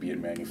industries, be it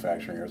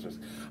manufacturing or others.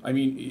 I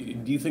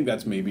mean, do you think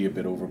that's maybe a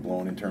bit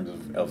overblown in terms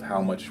of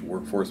how much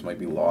workforce might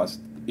be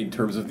lost in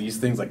terms of these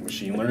things like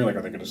machine learning? Like,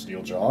 are they going to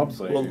steal jobs?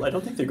 Well, I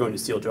don't think they're going to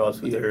steal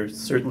jobs, but they're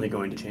certainly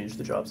going to change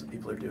the jobs that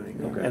people are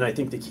doing. Okay. And I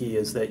think the key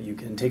is that you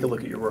can take a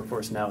look at your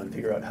workforce now and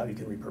figure out how you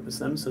can repurpose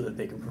them so that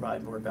they can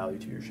provide more value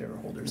to your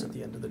shareholders at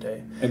the end of the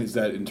day. And is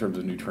that in terms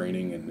of new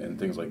training and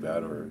things like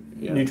that, or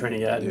new training?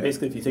 Yeah. And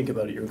basically, if you think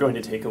about it, you're going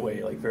to take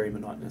away very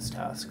monotonous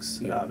tasks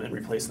and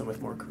replace them with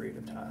more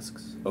creative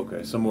tasks.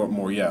 Okay, so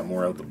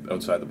more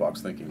outside the box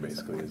thinking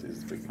basically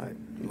is the big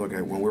thing. Look,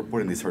 when we're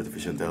putting this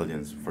artificial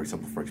intelligence, for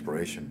example, for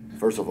exploration,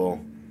 first of all,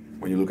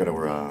 when you look at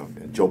our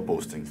job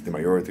postings, the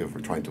majority of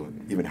we're trying to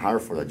even hire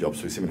for that job,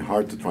 so it's even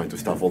hard to try to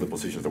staff all the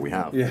positions that we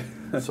have. Yeah.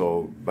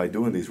 So by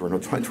doing this, we're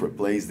not trying to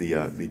replace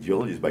the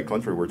geologists. By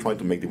contrary, we're trying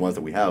to make the ones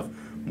that we have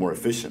more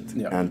efficient.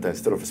 Yeah. And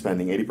instead of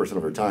spending 80%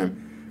 of their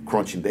time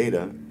crunching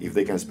data, if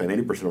they can spend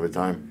 80% of their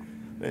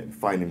time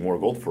finding more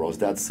gold for us,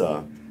 that's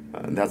a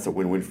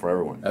win-win for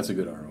everyone. That's a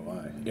good ROI.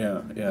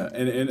 Yeah.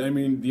 And I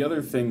mean, the other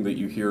thing that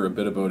you hear a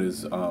bit about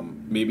is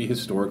maybe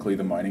historically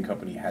the mining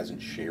company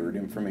hasn't shared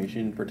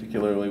information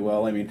particularly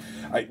well. I mean,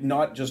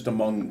 not just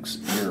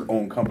amongst your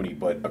own company,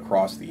 but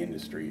across the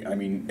industry. I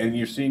mean, and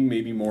you're seeing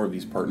maybe more of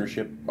these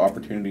partnership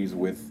opportunities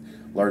with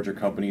larger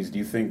companies. Do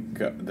you think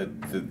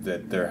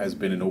that there has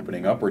been an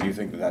opening up, or do you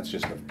think that that's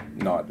just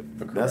not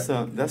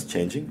correct? That's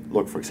changing.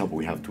 Look, for example,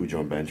 we have 2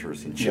 joint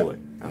ventures in Chile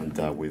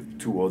and with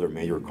 2 other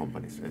major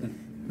companies.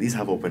 These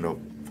have opened up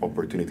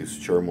opportunities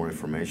to share more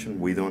information.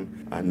 We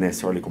don't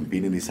necessarily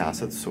compete in these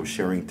assets, so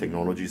sharing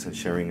technologies and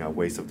sharing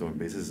ways of doing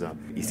business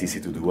is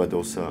easy to do at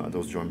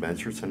those joint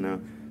ventures.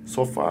 And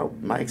so far,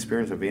 my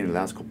experience has been in the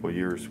last couple of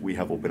years, we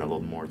have opened a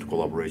lot more to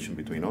collaboration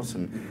between us,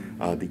 and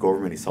the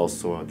government is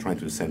also trying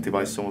to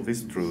incentivize some of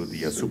this through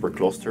the super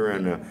cluster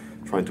and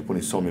trying to put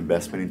in some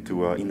investment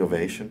into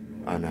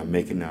innovation and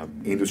making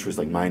industries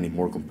like mining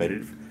more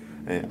competitive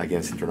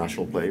against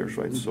international players,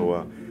 right?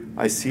 So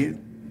I see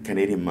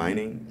Canadian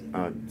mining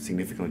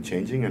significantly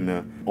changing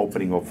and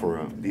opening up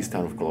for this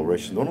kind of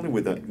collaboration, not only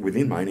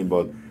within mining,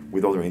 but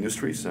with other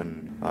industries.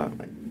 And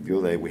the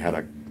other day we had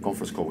a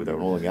conference call with an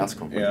oil and gas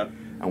company,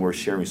 and we're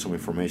sharing some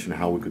information on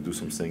how we could do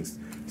some things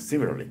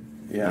similarly.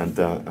 Yeah. And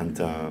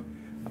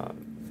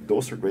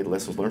those are great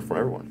lessons learned for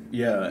everyone.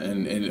 Yeah,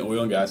 and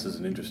oil and gas is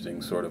an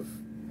interesting sort of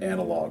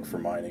analog for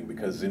mining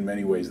because in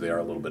many ways they are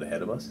a little bit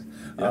ahead of us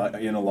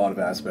in a lot of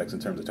aspects in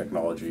terms of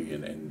technology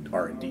and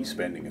R&D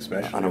spending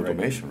especially. And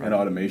automation, right? And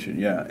automation,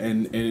 yeah.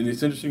 And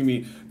it's interesting to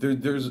me,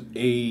 there's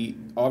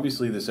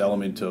obviously this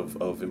element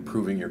of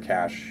improving your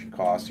cash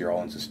costs, your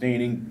all-in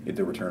sustaining,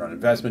 the return on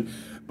investment,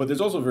 but there's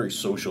also a very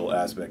social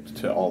aspect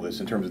to all this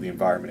in terms of the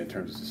environment, in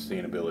terms of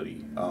sustainability,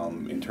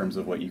 in terms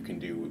of what you can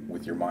do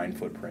with your mine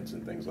footprints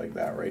and things like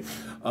that, right?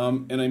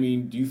 And I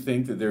mean, do you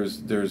think that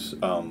there's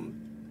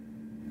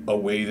a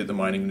way that the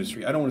mining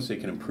industry, I don't want to say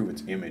can improve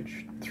its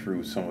image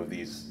through some of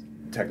these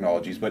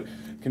technologies, but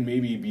can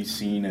maybe be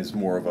seen as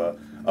more of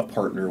a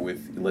partner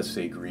with, let's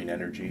say, green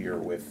energy or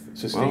with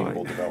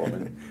sustainable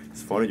development?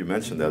 It's funny you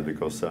mentioned that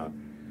because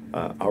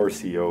our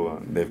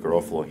CEO, Dave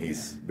Garofalo,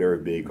 he's very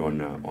big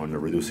on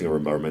reducing our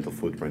environmental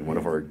footprint. One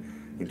of our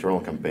internal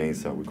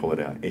campaigns, we call it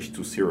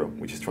H2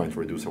 which is trying to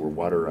reduce our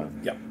water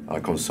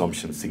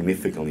consumption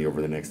significantly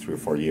over the next 3 or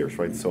 4 years,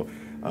 right? So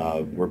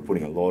we're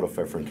putting a lot of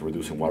effort into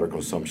reducing water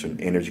consumption,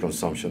 energy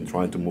consumption,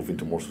 trying to move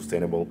into more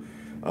sustainable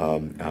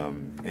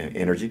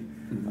energy.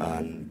 Mm-hmm.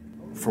 And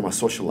from a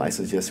social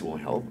license, yes, it will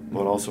help,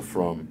 but also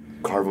from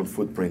carbon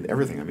footprint,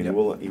 everything. I mean, it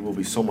will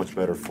be so much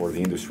better for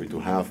the industry to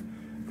have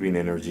green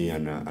energy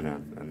and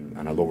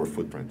a lower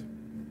footprint.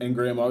 And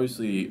Graham,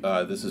 obviously,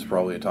 this is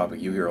probably a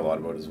topic you hear a lot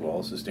about as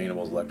well: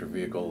 sustainable electric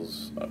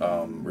vehicles,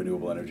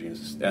 renewable energy,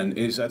 and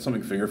is that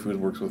something Fingerfood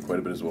works with quite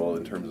a bit as well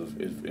in terms of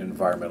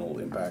environmental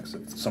impacts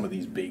of some of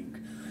these big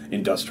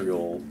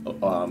industrial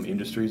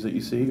industries that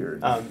you see?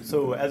 Or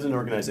so, as an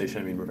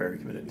organization, I mean, we're very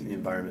committed to the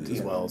environment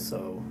as well.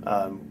 So.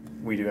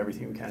 We do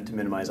everything we can to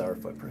minimize our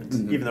footprint.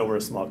 Mm-hmm. Even though we're a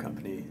small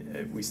company,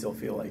 we still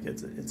feel like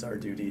it's our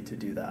duty to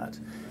do that.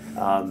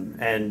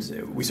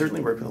 And we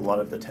certainly work with a lot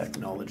of the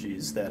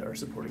technologies that are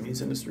supporting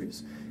these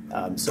industries.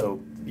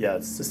 So yeah,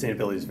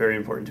 sustainability is very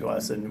important to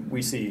us, and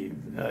we see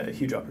a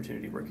huge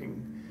opportunity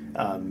working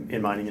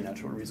in mining and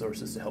natural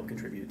resources to help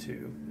contribute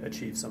to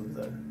achieve some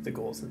of the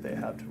goals that they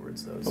have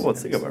towards those. Well,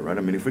 think about it, right?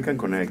 I mean, if we can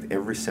connect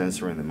every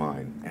sensor in the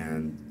mine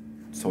and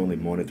suddenly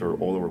monitor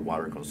all our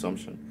water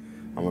consumption,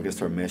 and we can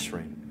start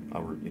measuring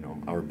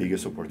our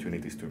biggest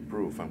opportunities to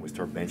improve, and we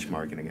start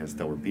benchmarking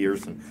against our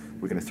peers, and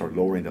we're going to start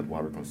lowering that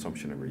water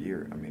consumption every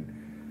year. I mean,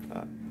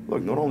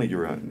 look, not only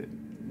your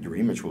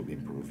image will be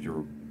improved,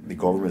 the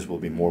governments will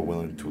be more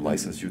willing to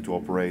license you to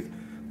operate.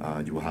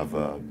 You will have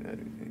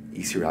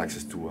easier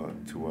access to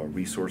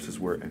resources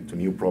and to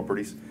new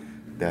properties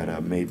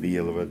that may be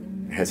a little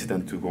bit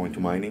hesitant to go into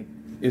mining.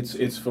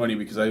 It's funny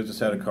because I just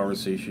had a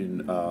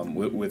conversation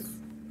with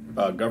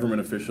a government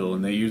official,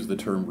 and they use the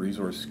term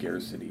resource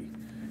scarcity.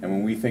 And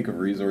when we think of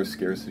resource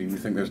scarcity, we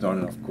think there's not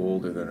enough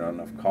gold or there's not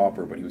enough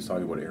copper, but he was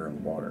talking about air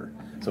and water.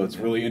 So it's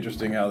really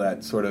interesting how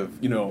that sort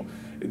of,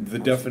 the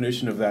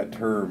definition of that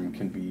term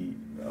can be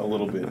a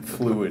little bit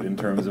fluid in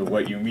terms of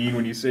what you mean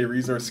when you say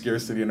resource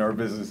scarcity in our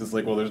business. It's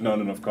like, well, there's not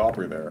enough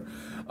copper there.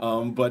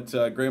 But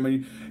Graham,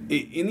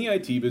 in the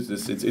IT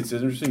business, it's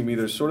interesting to me,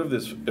 there's sort of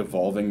this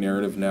evolving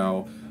narrative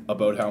now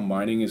about how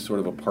mining is sort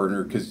of a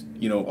partner, because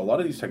a lot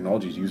of these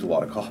technologies use a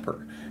lot of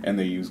copper, and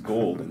they use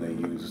gold, and they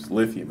use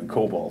lithium and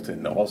cobalt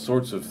and all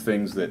sorts of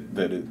things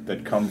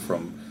that come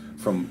from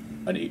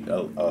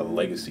a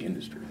legacy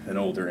industry, an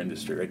older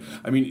industry, right?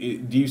 I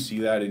mean, do you see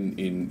that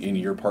in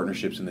your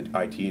partnerships in the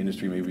IT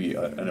industry, maybe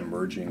an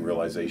emerging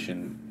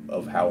realization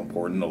of how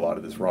important a lot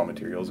of this raw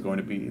material is going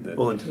to be?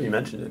 Well, until you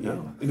mentioned it,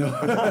 no.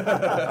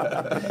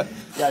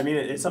 Yeah, I mean,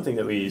 it's something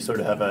that we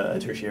sort of have a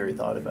tertiary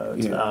thought about.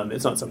 Yeah.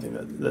 It's not something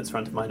that's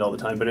front of mind all the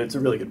time, but it's a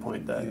really good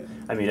point that,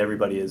 I mean,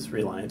 everybody is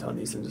reliant on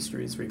these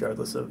industries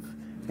regardless of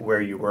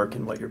where you work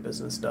and what your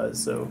business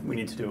does. So we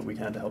need to do what we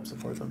can to help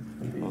support them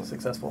and be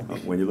successful.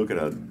 When you look at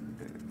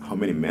how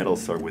many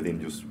metals are within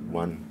just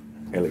one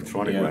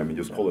electronic, right? I mean,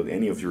 just call it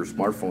any of your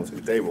smartphones on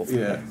the table.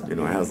 Yeah. It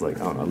has like,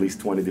 I don't know, at least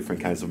 20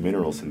 different kinds of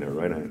minerals in there,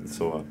 right? And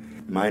so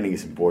mining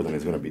is important.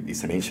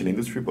 It's an ancient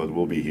industry, but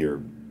we'll be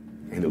here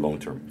in the long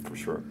term for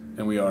sure.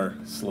 And we are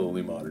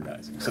slowly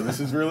modernizing. So this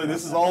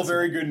is all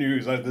very good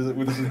news. This has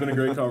been a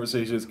great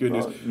conversation. It's good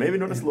news. Maybe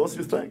not as slow as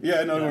you think.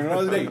 Yeah, no,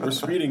 we're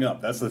speeding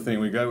up. That's the thing.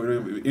 We're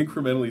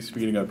incrementally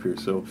speeding up here.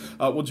 So,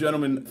 well,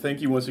 gentlemen,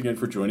 thank you once again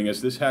for joining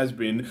us. This has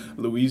been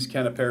Louise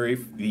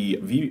Canapere,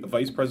 the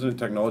Vice President of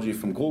Technology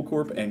from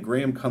Goldcorp, and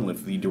Graham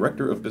Cunliffe, the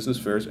Director of Business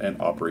Affairs and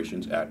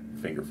Operations at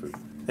Fingerfood.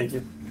 Thank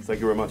you.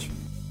 Thank you very much.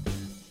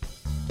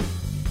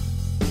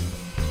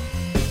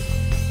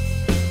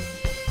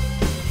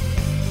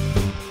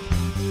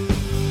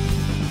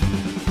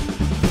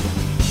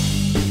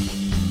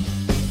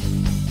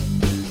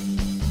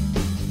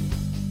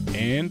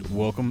 And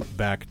welcome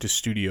back to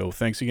studio.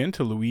 Thanks again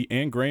to Louis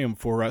and Graham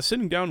for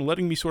sitting down and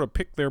letting me sort of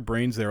pick their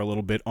brains there a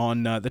little bit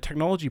on the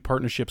technology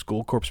partnerships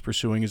Goldcorp's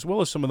pursuing, as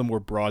well as some of the more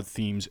broad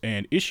themes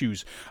and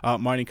issues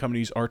mining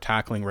companies are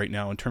tackling right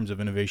now in terms of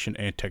innovation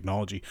and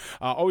technology.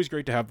 Always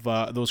great to have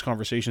those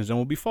conversations, and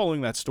we'll be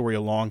following that story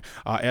along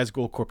as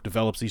Goldcorp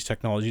develops these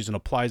technologies and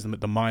applies them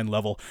at the mine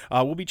level.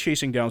 We'll be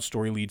chasing down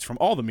story leads from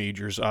all the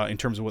majors in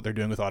terms of what they're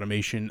doing with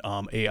automation,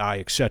 AI,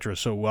 etc.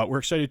 So we're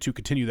excited to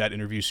continue that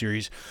interview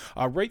series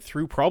right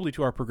through probably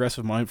to our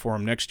Progressive Mine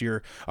Forum next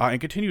year and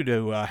continue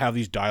to have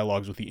these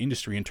dialogues with the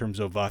industry in terms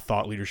of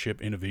thought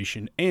leadership,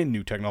 innovation, and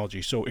new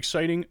technology. So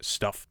exciting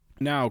stuff.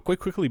 Now, quite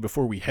quickly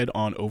before we head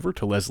on over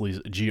to Leslie's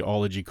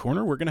Geology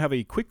Corner, we're going to have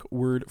a quick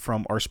word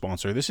from our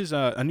sponsor. This is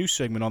a new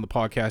segment on the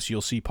podcast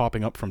you'll see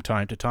popping up from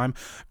time to time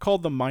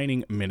called the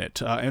Mining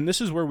Minute. And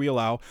this is where we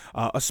allow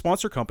a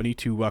sponsor company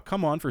to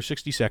come on for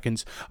 60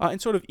 seconds and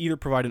sort of either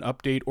provide an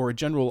update or a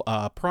general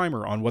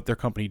primer on what their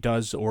company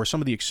does or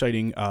some of the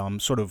exciting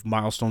sort of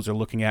milestones they're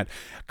looking at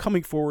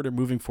coming forward or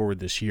moving forward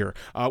this year.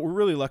 We're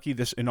really lucky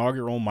this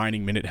inaugural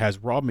Mining Minute has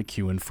Rob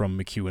McEwen from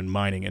McEwen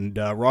Mining. And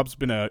Rob's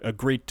been a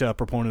great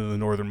proponent of the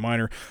Northern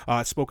Miner,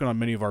 spoken on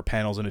many of our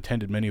panels and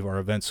attended many of our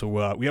events.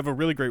 So we have a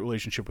really great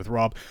relationship with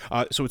Rob.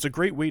 So it's a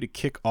great way to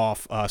kick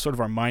off sort of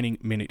our Mining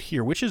Minute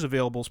here, which is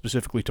available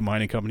specifically to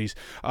mining companies.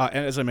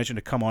 And as I mentioned,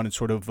 to come on and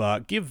sort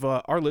of give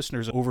our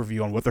listeners an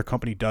overview on what their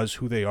company does,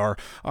 who they are,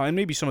 and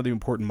maybe some of the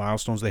important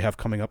milestones they have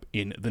coming up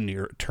in the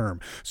near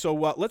term. So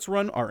let's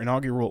run our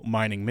inaugural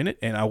Mining Minute,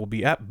 and I will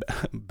be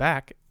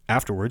back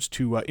afterwards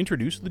to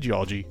introduce the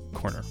Geology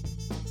Corner.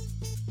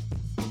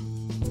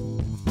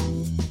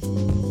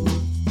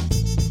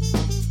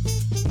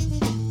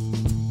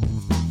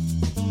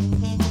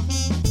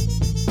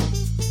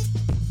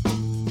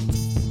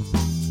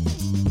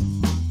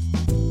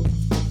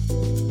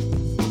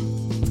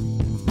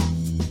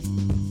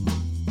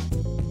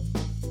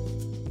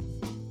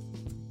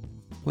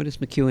 What is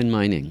McEwen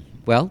Mining?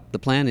 Well, the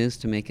plan is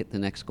to make it the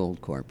next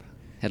Goldcorp.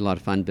 Had a lot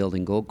of fun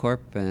building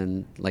Goldcorp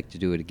and like to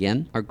do it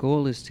again. Our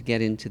goal is to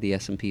get into the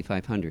S&P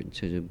 500,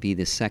 to be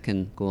the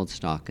second gold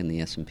stock in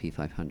the S&P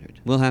 500.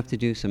 We'll have to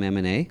do some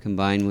M&A,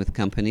 combine with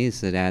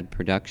companies that add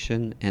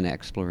production and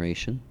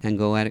exploration, and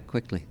go at it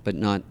quickly, but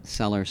not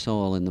sell our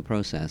soul in the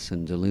process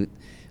and dilute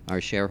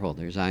our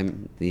shareholders.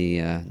 I'm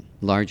the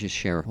largest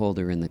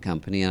shareholder in the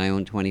company, and I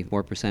own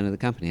 24% of the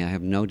company. I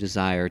have no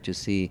desire to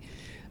see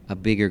a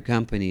bigger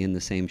company in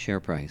the same share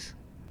price.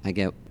 I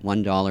get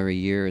 $1 a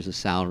year as a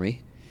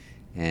salary,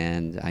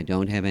 and I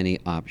don't have any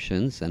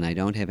options, and I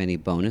don't have any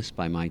bonus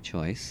by my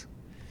choice.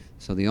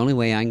 So the only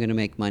way I'm going to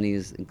make money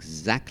is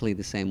exactly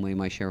the same way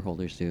my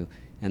shareholders do,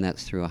 and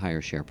that's through a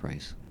higher share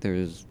price.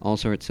 There's all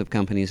sorts of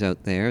companies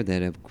out there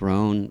that have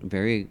grown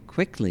very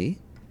quickly,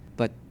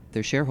 but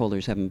their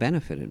shareholders haven't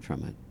benefited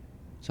from it.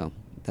 So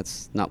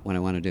that's not what I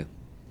want to do.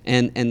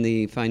 And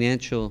the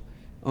financial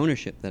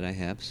ownership that I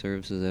have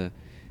serves as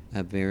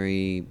a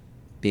very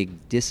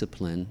big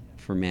discipline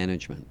for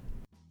management.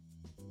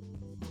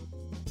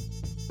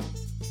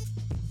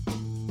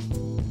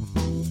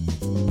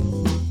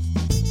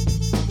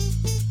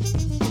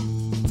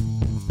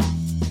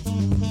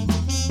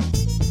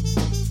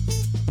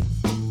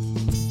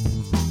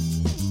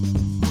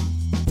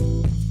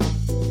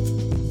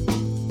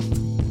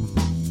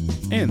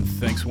 And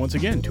thanks once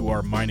again to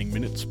our Mining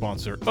Minute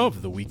sponsor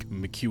of the week,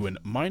 McEwen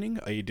Mining,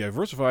 a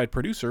diversified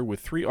producer with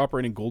 3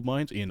 operating gold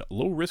mines in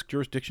low-risk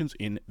jurisdictions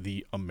in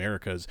the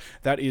Americas.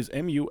 That is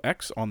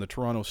MUX on the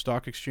Toronto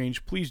Stock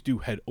Exchange. Please do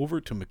head over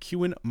to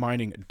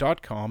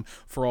McEwenMining.com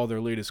for all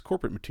their latest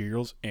corporate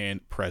materials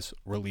and press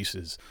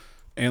releases.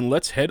 And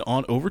let's head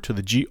on over to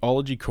the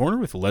Geology Corner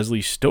with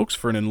Leslie Stokes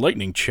for an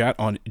enlightening chat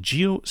on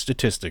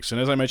geostatistics.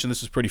 And as I mentioned,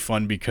 this is pretty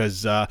fun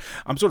because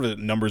I'm sort of a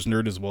numbers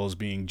nerd as well as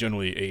being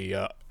generally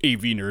a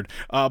AV nerd.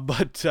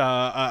 But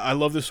I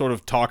love this sort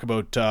of talk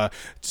about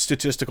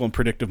statistical and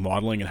predictive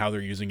modeling and how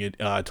they're using it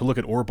to look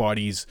at ore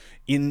bodies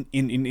in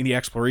the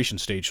exploration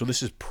stage. So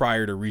this is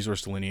prior to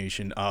resource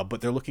delineation,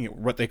 but they're looking at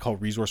what they call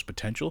resource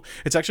potential.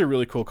 It's actually a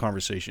really cool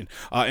conversation.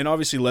 And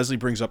obviously, Leslie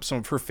brings up some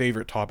of her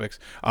favorite topics.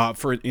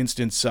 For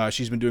instance,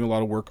 she's been doing a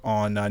lot of work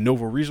on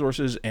Novo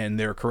Resources and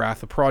their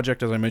Karatha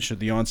project, as I mentioned at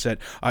the onset,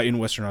 in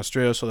Western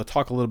Australia. So they'll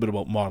talk a little bit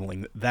about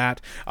modeling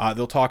that.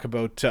 They'll talk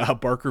about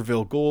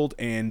Barkerville Gold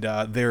and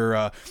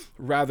their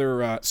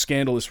rather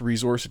scandalous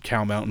resource at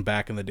Cow Mountain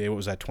back in the day. What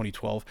was that,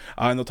 2012?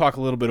 And they'll talk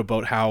a little bit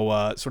about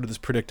how sort of this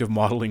predictive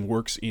modeling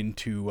works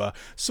into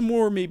some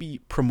more maybe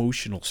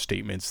promotional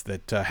statements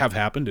that have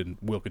happened and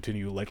will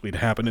continue likely to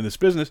happen in this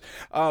business.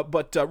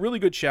 But really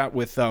good chat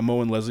with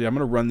Mo and Leslie. I'm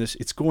going to run this.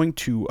 It's going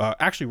to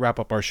actually wrap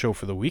up our show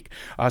for the week.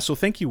 So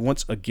thank you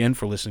once again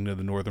for listening to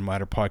the Northern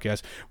Miner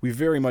podcast. We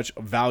very much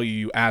value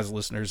you as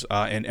listeners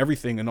and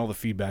everything and all the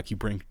feedback you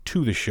bring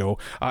to the show.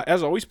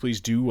 As always,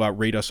 please do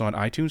rate us on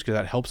iTunes iTunes because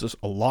that helps us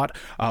a lot.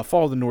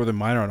 Follow the Northern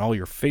Miner on all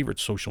your favorite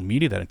social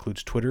media. That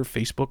includes Twitter,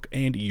 Facebook,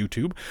 and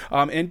YouTube.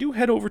 And do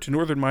head over to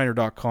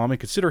northernminer.com and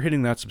consider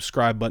hitting that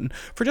subscribe button.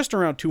 For just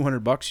around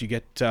 $200, you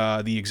get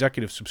the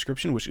executive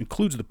subscription, which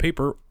includes the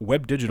paper,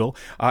 web digital,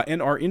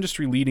 and our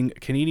industry-leading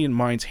Canadian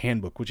Mines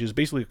Handbook, which is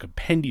basically a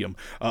compendium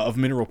of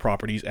mineral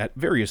properties at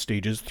various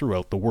stages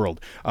throughout the world.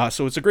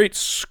 So it's a great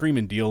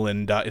screaming deal,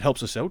 and it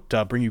helps us out,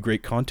 bring you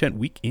great content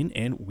week in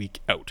and week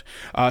out.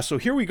 So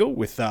here we go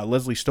with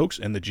Leslie Stokes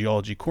and the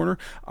Geology Corner.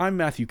 I'm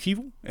Matthew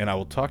Keevil, and I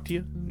will talk to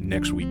you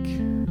next week.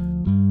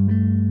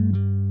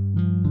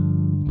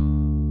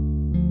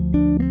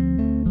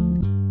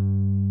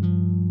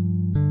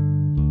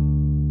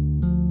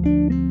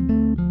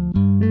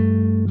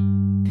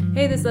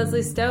 Hey, this is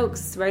Leslie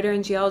Stokes, writer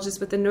and geologist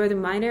with the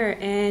Northern Miner,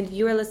 and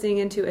you are listening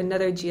into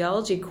another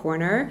Geology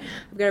Corner.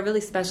 I've got a really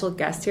special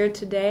guest here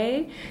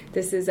today.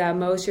 This is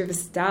Mo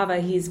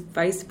Shrivastava. He's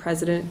Vice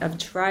President of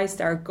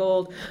TriStar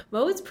Gold.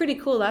 Mo, it's pretty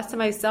cool. Last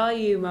time I saw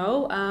you,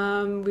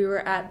 Mo, we were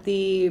at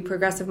the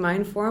Progressive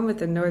Mine Forum with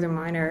the Northern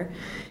Miner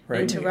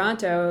in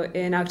Toronto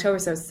in October,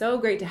 so it's so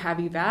great to have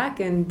you back.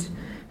 And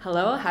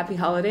hello, happy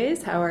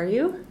holidays. How are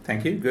you?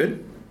 Thank you.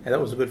 Good. Yeah, that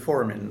was a good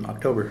forum in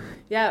October.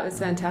 Yeah, it was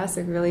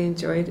fantastic. Really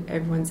enjoyed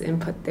everyone's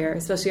input there,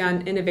 especially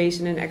on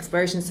innovation and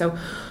exploration. So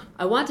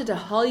I wanted to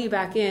haul you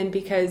back in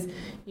because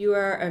you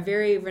are a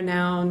very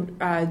renowned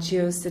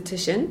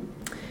geostatistician.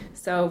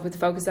 So with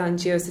focus on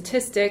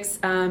geostatistics,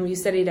 you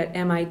studied at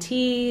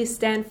MIT,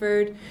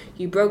 Stanford.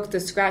 You broke the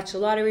scratch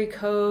lottery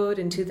code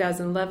in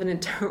 2011 in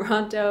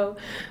Toronto.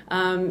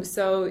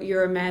 So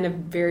you're a man of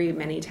very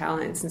many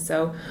talents. And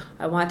so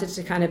I wanted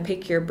to kind of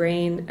pick your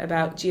brain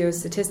about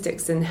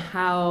geostatistics and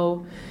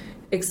how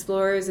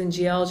explorers and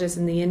geologists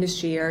in the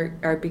industry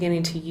are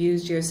beginning to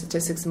use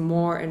geostatistics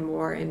more and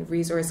more in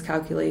resource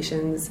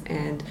calculations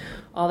and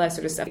all that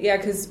sort of stuff. Yeah,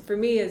 because for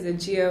me as a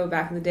geo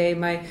back in the day,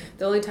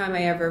 the only time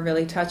I ever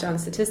really touch on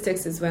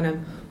statistics is when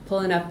I'm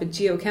pulling up a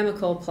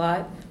geochemical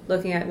plot,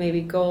 looking at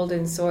maybe gold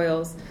in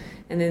soils,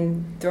 and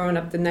then throwing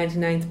up the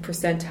 99th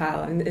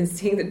percentile and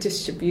seeing the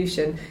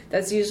distribution.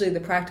 That's usually the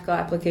practical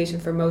application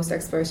for most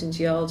exploration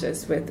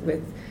geologists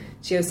with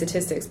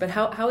geostatistics. But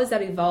how is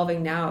that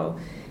evolving now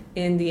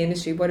in the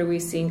industry? What are we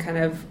seeing kind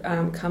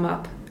of come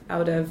up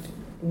out of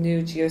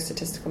new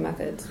geostatistical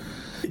methods?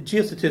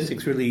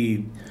 Geostatistics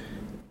really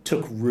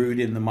took root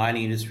in the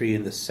mining industry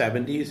in the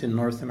 70s in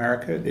North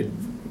America.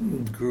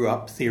 It grew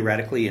up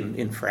theoretically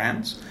in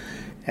France,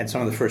 and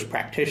some of the first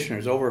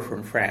practitioners over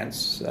from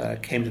France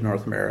came to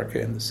North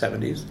America in the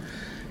 70s.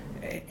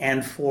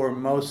 And for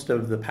most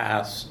of the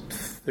past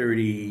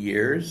 40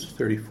 years,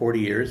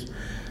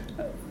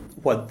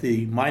 what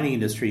the mining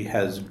industry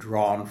has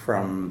drawn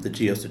from the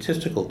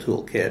geostatistical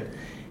toolkit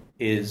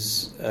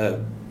is a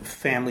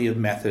family of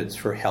methods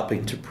for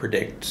helping to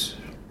predict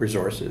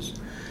resources.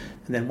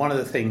 And then one of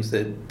the things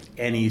that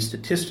any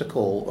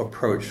statistical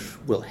approach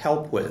will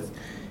help with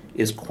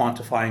is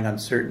quantifying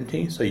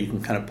uncertainty, so you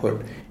can kind of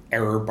put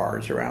error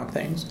bars around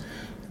things.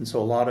 And so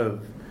a lot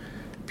of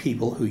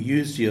people who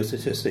use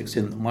geostatistics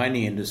in the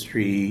mining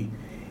industry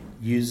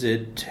use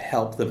it to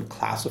help them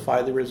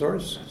classify the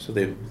resource. So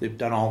they've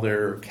done all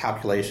their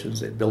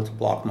calculations, they've built a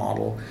block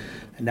model,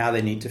 and now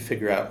they need to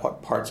figure out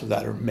what parts of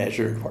that are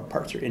measured, what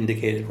parts are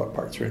indicated, what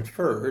parts are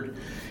inferred.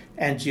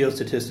 And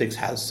geostatistics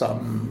has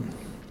some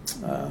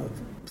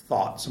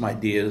thoughts, some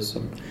ideas,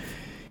 some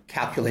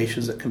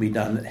calculations that can be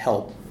done that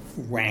help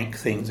rank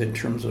things in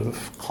terms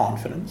of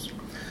confidence.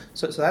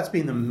 So that's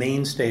been the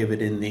mainstay of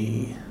it in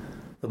the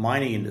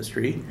mining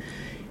industry.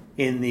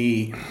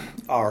 In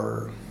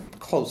our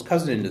close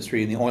cousin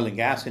industry, in the oil and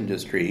gas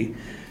industry,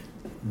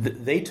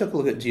 they took a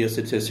look at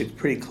geostatistics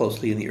pretty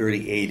closely in the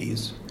early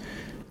 80s.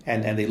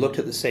 And they looked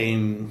at the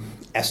same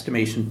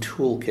estimation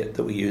toolkit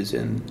that we use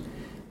in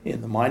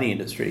the mining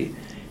industry.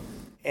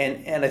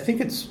 And I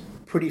think it's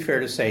pretty fair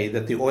to say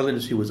that the oil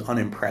industry was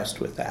unimpressed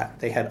with that.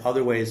 They had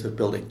other ways of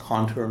building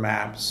contour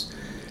maps.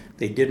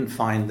 They didn't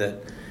find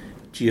that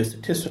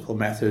geostatistical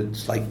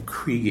methods like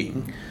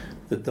kriging,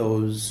 that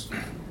those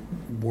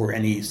were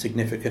any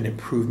significant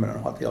improvement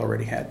on what they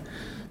already had.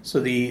 So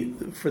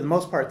for the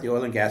most part, the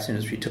oil and gas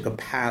industry took a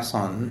pass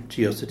on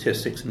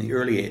geostatistics in the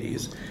early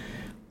 80s.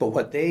 But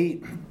what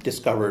they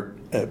discovered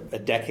a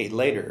decade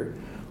later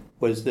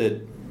was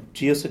that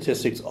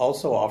geostatistics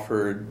also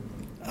offered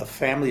a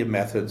family of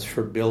methods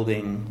for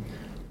building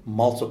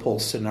multiple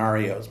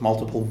scenarios,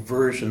 multiple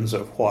versions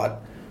of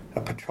what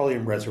a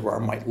petroleum reservoir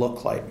might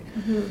look like.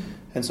 Mm-hmm.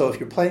 And so if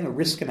you're playing a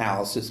risk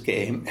analysis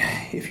game,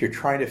 if you're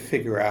trying to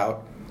figure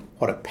out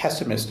what a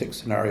pessimistic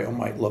scenario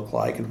might look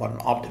like and what an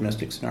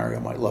optimistic scenario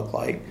might look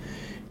like,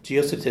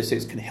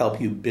 geostatistics can help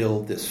you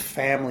build this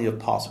family of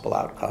possible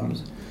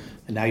outcomes.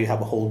 And now you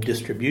have a whole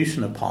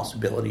distribution of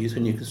possibilities,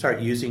 and you can start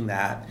using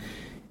that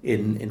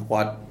in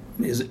what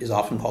is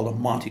often called a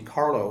Monte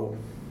Carlo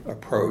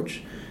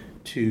approach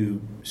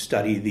to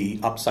study the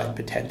upside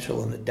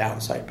potential and the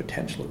downside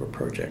potential of a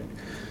project.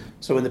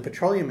 So in the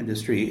petroleum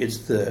industry, it's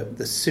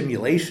the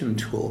simulation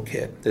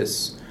toolkit,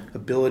 this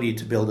ability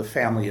to build a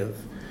family of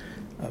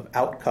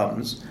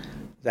outcomes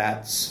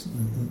that's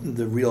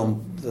the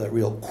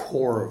real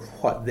core of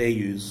what they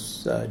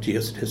use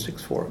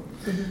geostatistics for.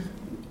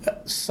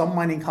 Some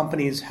mining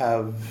companies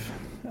have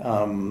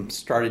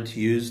started to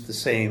use the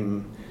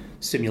same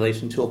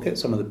simulation toolkit,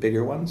 some of the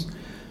bigger ones,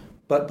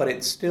 but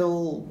it's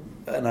still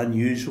an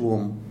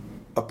unusual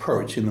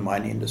approach in the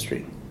mining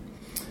industry.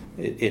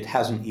 It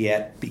hasn't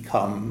yet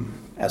become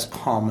as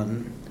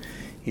common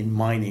in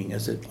mining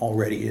as it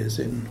already is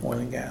in oil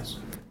and gas.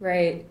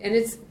 Right,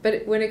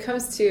 but when it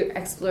comes to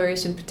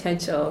exploration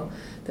potential,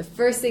 the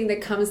first thing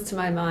that comes to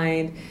my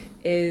mind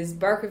is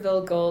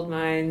Barkerville gold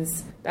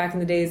mines back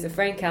in the days of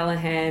Frank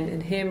Callahan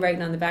and him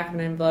writing on the back of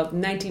an envelope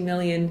 90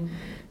 million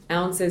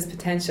ounces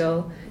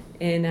potential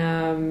in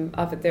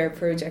up at their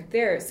project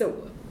there.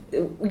 So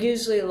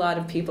usually a lot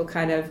of people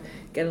kind of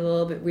get a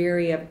little bit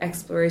weary of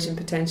exploration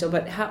potential,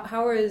 but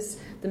how is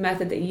the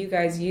method that you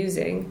guys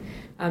using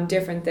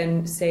different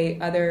than, say,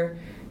 other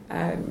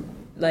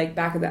like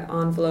back of the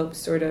envelope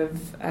sort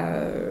of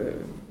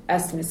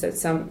estimates that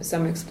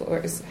some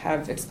explorers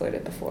have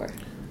exploited before?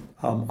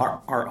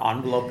 Our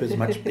envelope is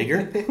much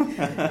bigger.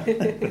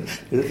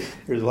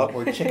 There's a lot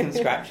more chicken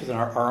scratches in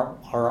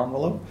our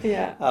envelope.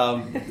 Yeah.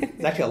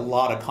 There's actually a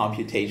lot of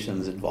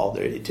computations involved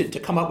there. To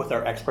come up with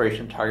our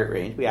exploration target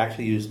range, we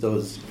actually used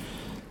those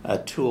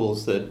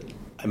tools that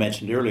I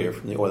mentioned earlier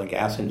from the oil and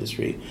gas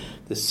industry,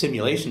 the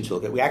simulation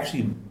toolkit. We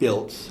actually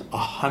built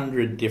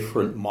 100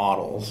 different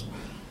models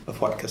of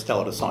what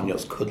Castello de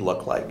Sonhos could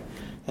look like.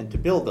 And to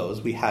build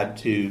those, we had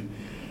to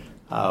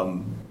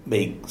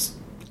make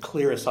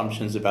clear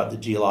assumptions about the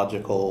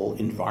geological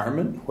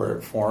environment where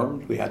it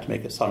formed. We had to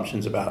make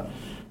assumptions about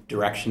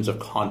directions of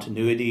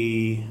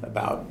continuity,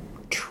 about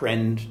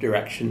trend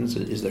directions.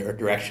 Is there a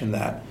direction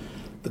that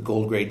the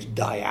gold grades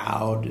die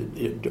out,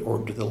 or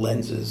do the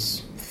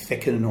lenses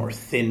thicken or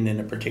thin in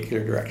a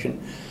particular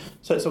direction?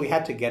 So we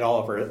had to get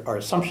all of our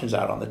assumptions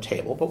out on the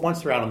table. But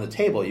once they're out on the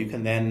table, you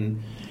can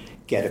then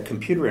get a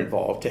computer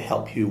involved to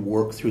help you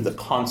work through the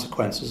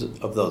consequences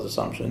of those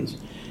assumptions.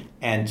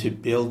 And to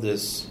build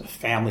this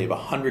family of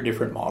 100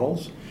 different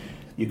models,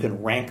 you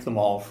can rank them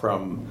all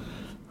from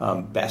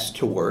best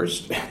to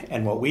worst.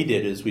 And what we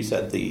did is we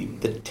said the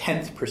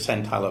 10th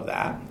percentile of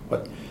that,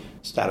 what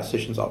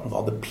statisticians often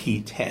call the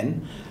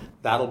P10,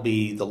 that'll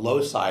be the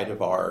low side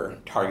of our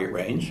target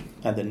range.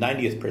 And the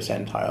 90th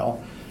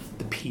percentile,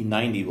 the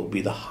P90, will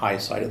be the high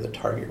side of the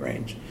target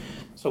range.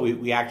 So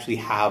we actually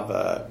have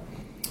a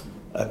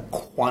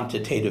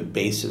quantitative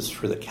basis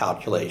for the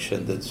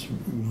calculation that's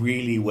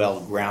really well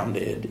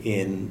grounded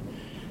in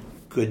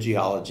good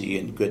geology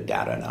and good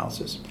data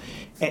analysis.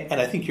 And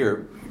I think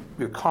your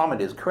comment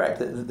is correct.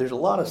 There's a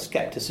lot of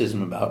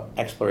skepticism about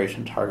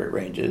exploration target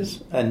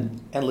ranges, and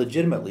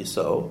legitimately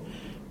so,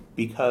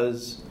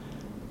 because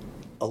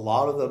a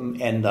lot of them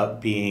end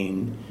up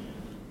being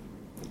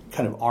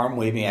kind of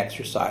arm-waving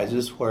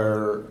exercises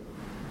where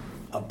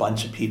a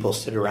bunch of people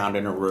sit around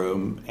in a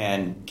room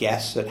and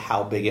guess at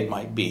how big it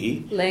might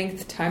be.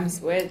 Length times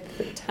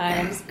width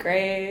times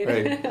grade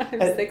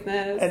times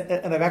thickness.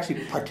 And I've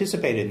actually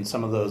participated in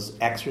some of those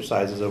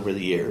exercises over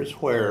the years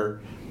where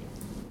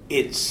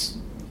it's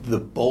the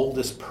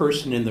boldest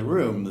person in the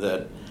room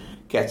that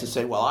gets to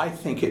say, well, I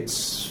think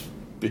it's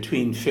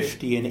between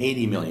 50 and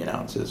 80 million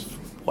ounces,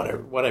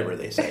 whatever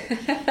they say.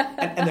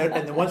 and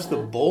then once the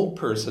bold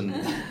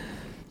person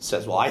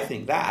says, well, I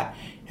think that,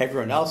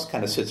 everyone else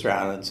kind of sits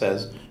around and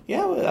says,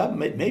 yeah, well,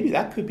 maybe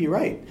that could be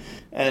right.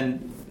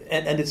 And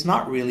it's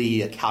not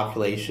really a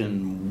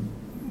calculation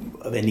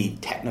of any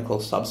technical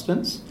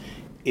substance.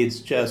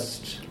 It's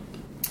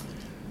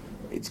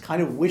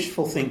kind of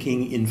wishful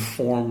thinking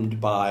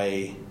informed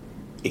by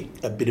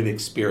a bit of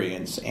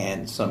experience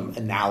and some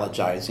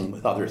analogizing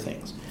with other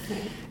things.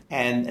 Right.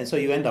 And so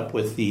you end up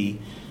with the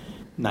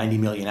 90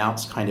 million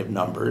ounce kind of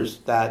numbers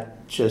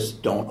that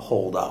just don't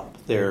hold up.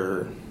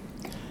 They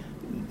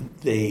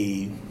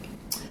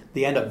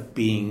end up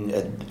being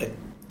a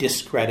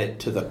discredit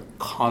to the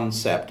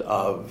concept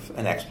of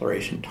an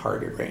exploration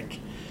target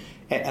range.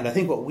 And I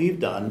think what we've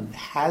done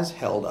has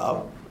held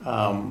up.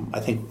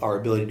 I think our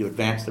ability to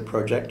advance the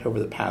project over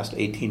the past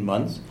 18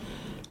 months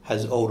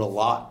has owed a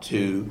lot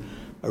to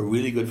a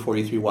really good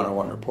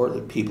 43-101 report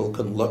that people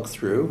can look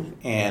through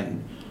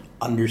and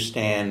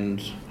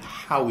understand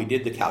how we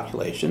did the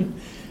calculation.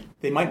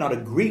 They might not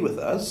agree with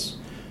us,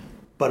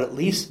 but at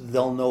least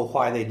they'll know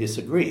why they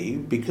disagree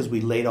because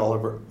we laid all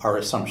of our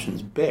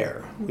assumptions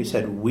bare. We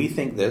said, we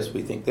think this,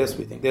 we think this,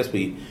 we think this.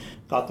 We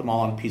got them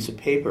all on a piece of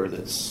paper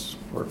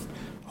or a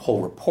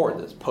whole report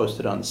that's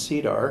posted on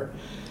CDAR.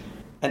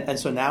 And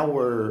so now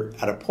we're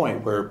at a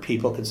point where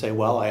people can say,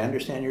 well, I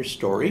understand your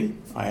story.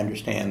 I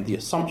understand the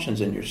assumptions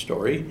in your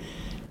story.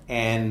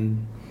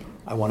 And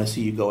I want to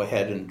see you go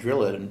ahead and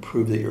drill it and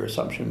prove that your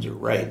assumptions are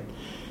right.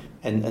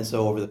 And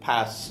so over the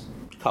past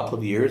couple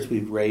of years,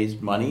 we've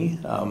raised money,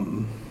 a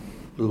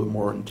little bit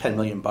more than $10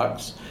 million.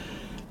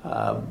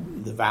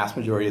 The vast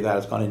majority of that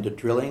has gone into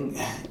drilling.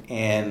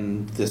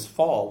 And this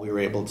fall, we were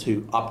able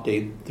to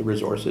update the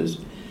resources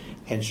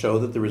and show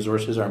that the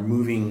resources are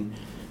moving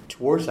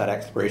towards that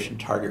exploration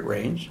target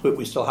range. But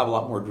we still have a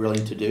lot more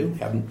drilling to do. We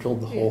haven't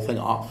drilled the whole thing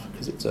off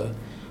because it's a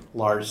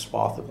large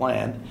swath of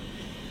land.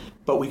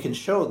 But we can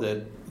show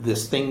that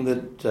this thing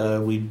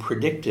that we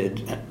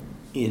predicted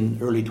in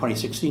early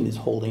 2016 is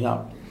holding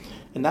up.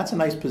 And that's a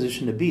nice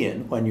position to be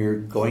in when you're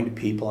going to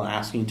people and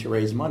asking to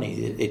raise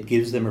money. It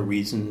gives them a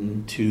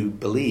reason to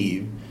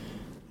believe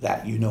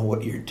that you know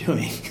what you're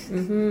doing.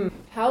 Mm-hmm.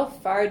 How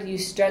far do you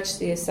stretch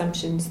the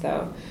assumptions,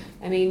 though?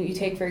 I mean, you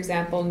take, for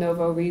example,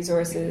 Novo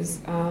Resources,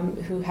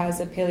 who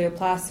has a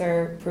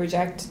paleoplacer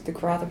project, the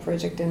Karratha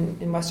project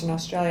in Western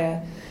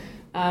Australia,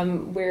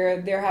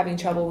 where they're having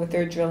trouble with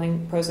their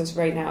drilling process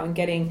right now and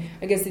getting,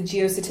 I guess, the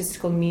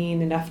geostatistical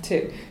mean enough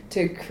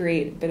to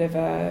create a bit of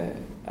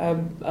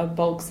a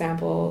bulk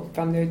sample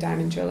from their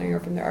diamond drilling or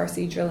from their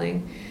RC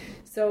drilling.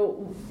 So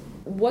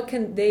what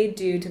can they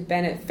do to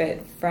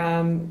benefit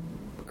from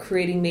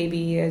creating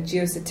maybe a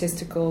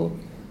geostatistical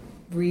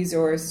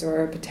resource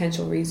or a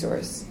potential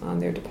resource on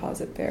their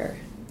deposit there?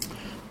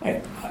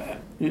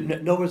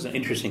 Nova's an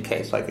interesting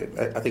case. I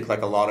think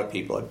like a lot of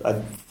people,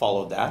 I've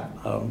followed that.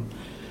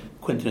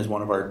 Quentin is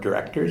one of our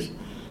directors,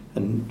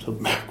 and so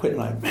Quentin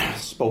and I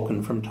have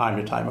spoken from time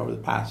to time over the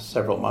past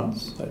several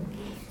months. I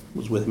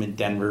was with him in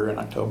Denver in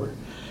October.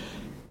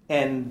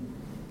 And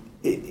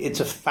it's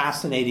a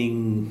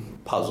fascinating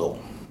puzzle.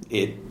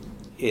 It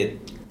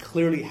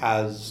clearly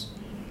has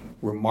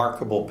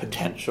remarkable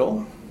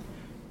potential.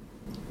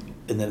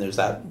 And then there's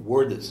that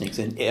word that sneaks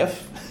in,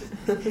 if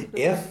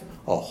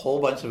a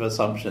whole bunch of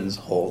assumptions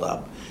hold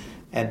up.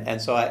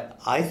 And so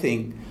I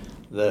think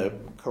the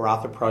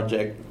Karratha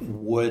project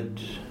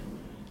would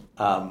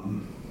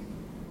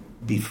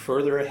be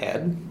further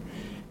ahead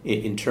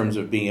in terms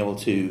of being able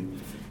to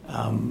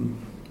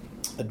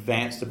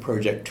advance the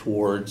project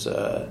towards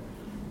a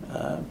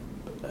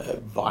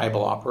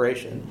viable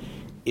operation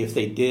if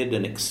they did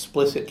an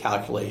explicit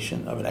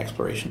calculation of an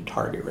exploration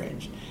target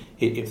range.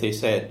 If they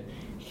said,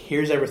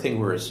 here's everything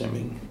we're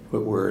assuming.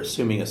 We're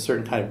assuming a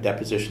certain kind of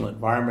depositional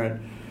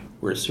environment.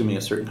 We're assuming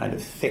a certain kind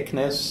of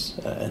thickness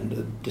and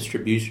the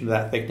distribution of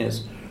that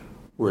thickness.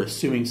 We're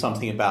assuming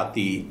something about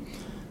the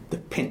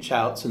pinch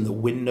outs and the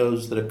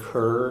windows that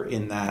occur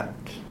in that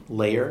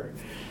layer.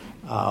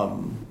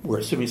 We're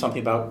assuming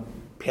something about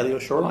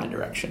paleo shoreline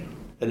direction.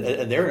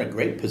 And they're in a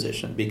great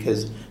position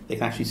because they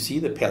can actually see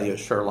the paleo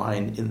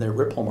shoreline in their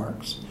ripple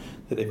marks.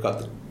 That they've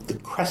got the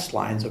crest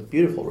lines of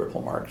beautiful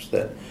ripple marks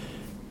that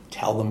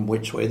tell them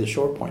which way the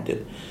shore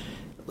pointed.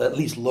 At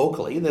least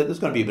locally, there's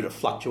going to be a bit of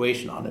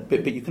fluctuation on it,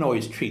 but you can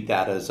always treat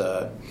that as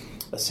a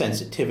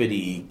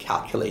sensitivity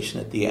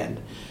calculation at the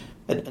end.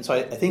 And so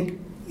I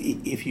think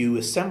if you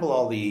assemble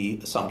all the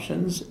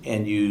assumptions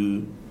and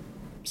you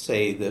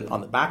say that on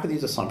the back of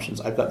these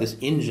assumptions, I've got this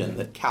engine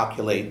that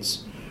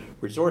calculates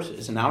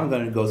resources, and now I'm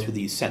going to go through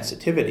the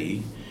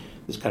sensitivity,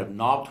 this kind of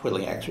knob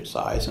twiddling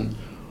exercise, and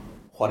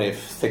what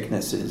if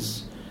thickness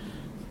is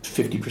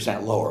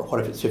 50% lower? What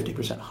if it's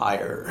 50%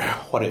 higher?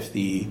 What if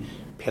the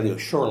paleo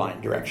shoreline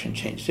direction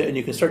changed? And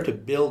you can start to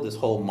build this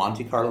whole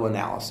Monte Carlo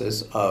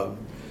analysis of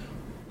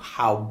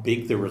how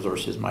big the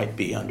resources might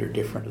be under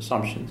different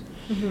assumptions.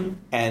 Mm-hmm.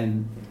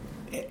 And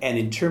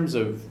in terms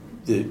of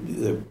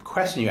the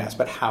question you asked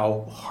about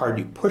how hard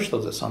you push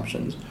those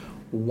assumptions,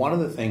 one of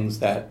the things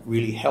that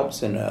really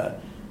helps in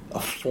a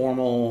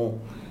formal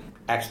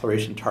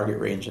exploration target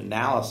range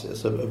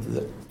analysis of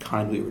the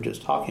kind we were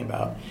just talking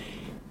about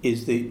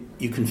is that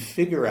you can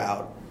figure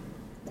out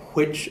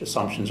which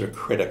assumptions are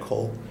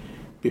critical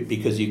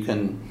because you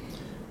can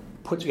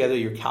put together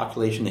your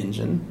calculation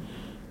engine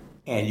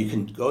and you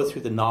can go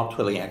through the knob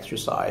twiddling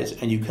exercise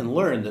and you can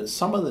learn that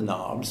some of the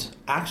knobs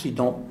actually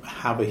don't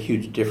have a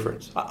huge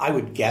difference. I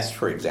would guess,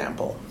 for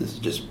example, this is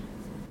just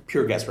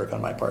pure guesswork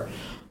on my part,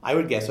 I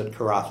would guess at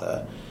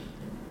Karratha,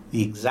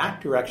 the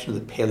exact direction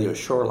of the paleo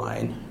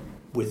shoreline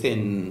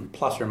within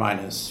plus or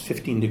minus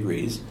 15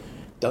 degrees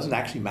doesn't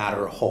actually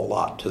matter a whole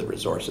lot to the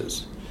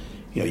resources.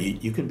 You know,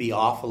 you can be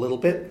off a little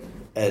bit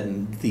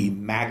and the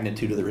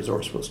magnitude of the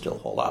resource will still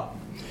hold up.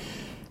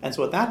 And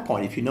so at that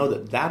point, if you know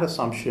that that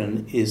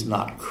assumption is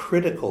not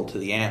critical to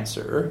the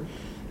answer,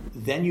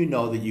 then you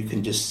know that you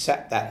can just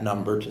set that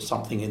number to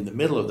something in the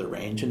middle of the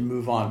range and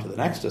move on to the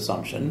next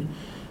assumption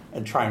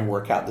and try and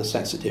work out the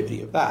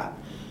sensitivity of that.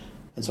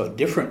 And so a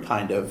different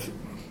kind of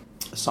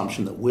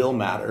assumption that will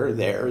matter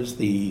there is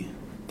the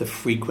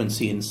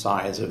frequency and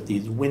size of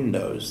these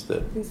windows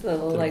these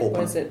little, like, open.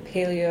 Was it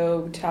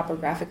paleo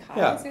topographic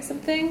highs or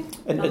something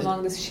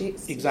along the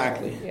sheets?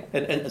 Exactly. Yeah.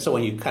 And so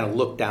when you kind of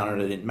look down at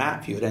it in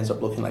map view, it ends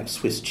up looking like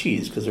Swiss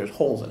cheese because there's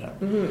holes in it.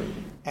 Mm-hmm.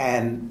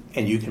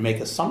 And you can make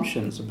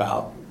assumptions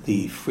about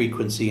the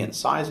frequency and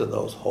size of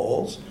those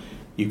holes.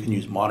 You can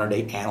use modern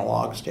day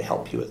analogs to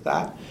help you with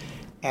that.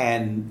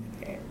 And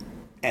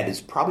it's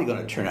probably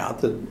going to turn out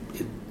that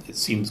it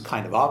seems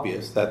kind of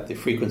obvious that the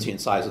frequency and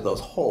size of those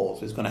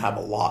holes is going to have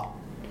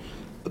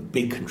a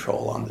big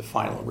control on the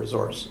final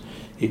resource.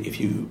 If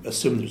you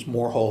assume there's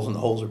more holes and the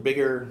holes are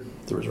bigger,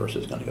 the resource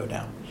is going to go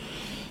down,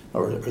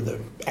 or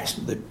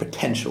the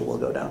potential will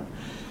go down.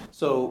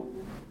 So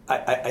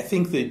I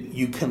think that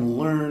you can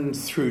learn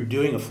through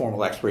doing a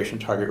formal exploration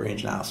target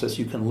range analysis,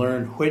 you can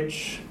learn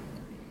which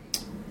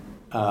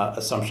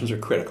assumptions are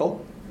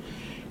critical,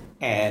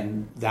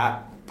 and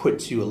that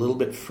puts you a little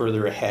bit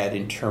further ahead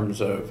in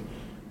terms of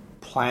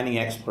planning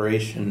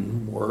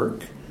exploration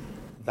work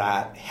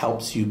that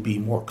helps you be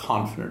more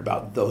confident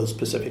about those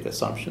specific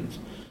assumptions.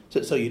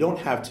 So you don't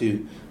have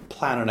to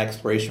plan an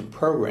exploration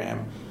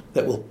program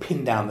that will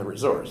pin down the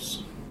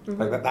resource.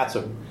 Like that's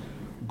a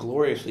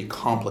gloriously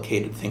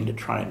complicated thing to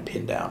try and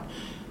pin down.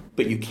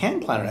 But you can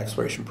plan an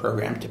exploration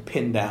program to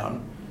pin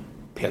down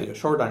paleo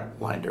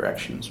shoreline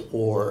directions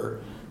or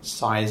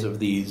size of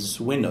these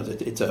windows.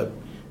 It's a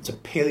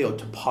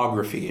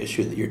paleotopography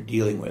issue that you're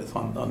dealing with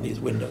on these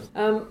windows.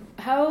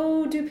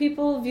 How do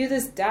people view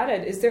this data?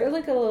 Is there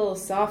like a little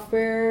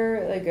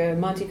software, like a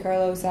Monte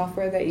Carlo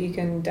software that you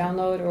can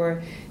download,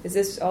 or is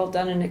this all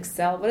done in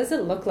Excel? What does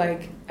it look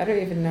like? I don't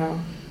even know.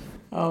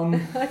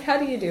 Like, how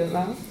do you do it,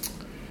 Mom?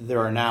 There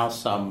are now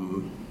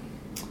some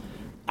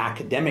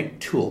academic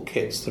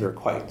toolkits that are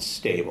quite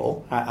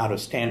stable. Out of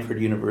Stanford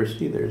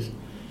University, there's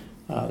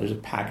a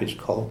package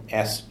called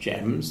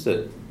SGEMS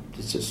that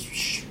is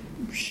just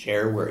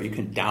share where you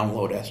can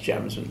download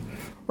SGEMS and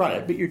run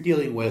it. But you're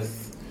dealing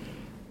with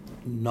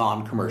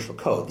non-commercial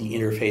code. The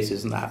interface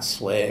isn't that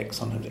slick.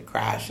 Sometimes it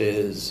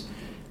crashes.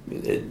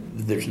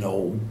 There's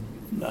no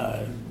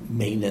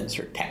maintenance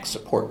or tech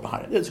support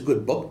behind it. There's a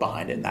good book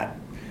behind it, and that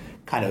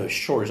kind of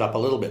shores up a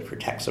little bit for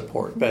tech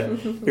support.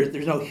 But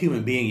there's no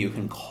human being you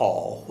can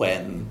call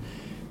when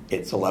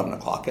it's 11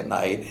 o'clock at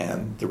night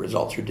and the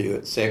results are due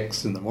at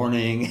 6 in the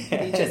morning.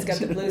 You just got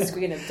the blue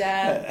screen of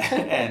death.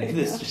 And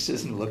this just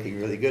isn't looking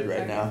really good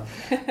right now.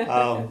 Do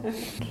you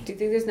think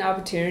there's an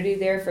opportunity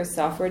there for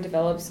software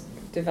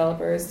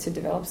developers to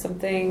develop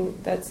something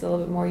that's a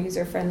little bit more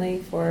user-friendly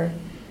for...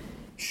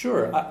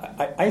 Sure.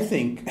 I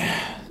think...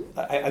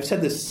 I've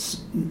said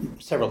this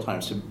several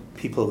times to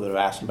people that have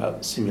asked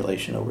about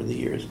simulation over the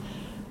years.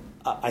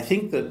 I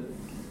think that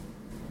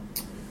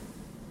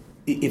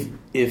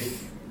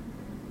if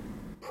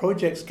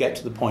projects get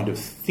to the point of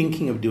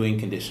thinking of doing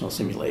conditional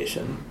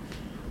simulation,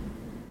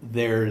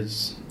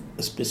 there's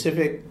a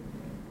specific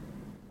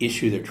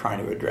issue they're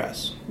trying to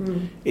address.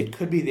 It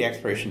could be the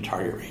exploration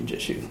target range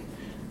issue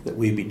that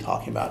we've been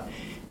talking about.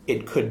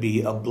 It could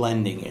be a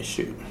blending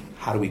issue.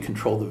 How do we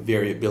control the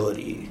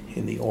variability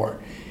in the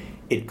ore?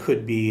 It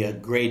could be a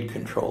grade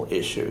control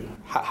issue.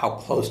 How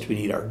close do we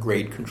need our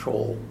grade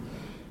control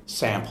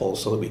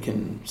samples so that we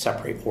can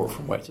separate ore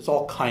from waste? It's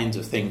all kinds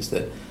of things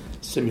that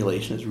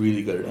simulation is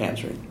really good at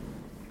answering.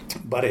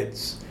 But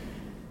it's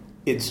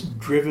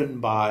driven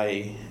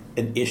by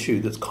an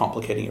issue that's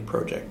complicating a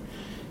project.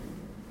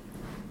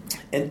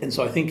 And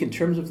so I think in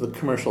terms of the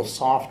commercial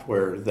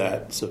software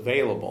that's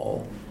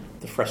available,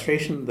 the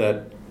frustration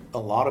that a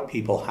lot of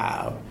people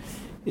have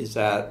is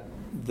that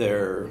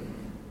their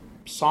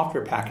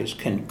software package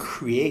can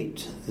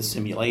create the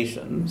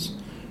simulations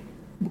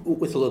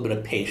with a little bit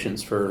of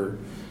patience for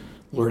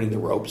learning the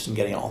ropes and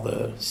getting all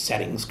the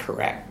settings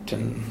correct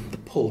and the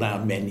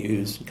pull-down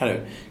menus, kind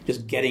of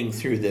just getting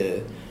through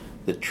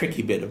the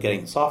tricky bit of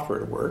getting the software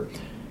to work.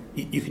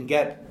 You can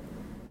get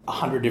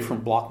 100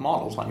 different block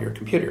models on your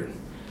computer.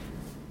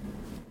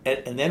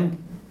 And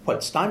then what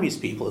stymies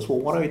people is, well,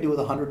 what do I do with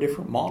 100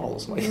 different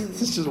models? Like,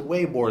 this is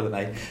way more than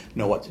I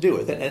know what to do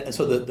with it. And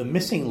so the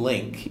missing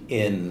link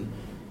in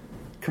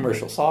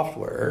commercial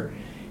software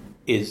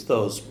is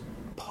those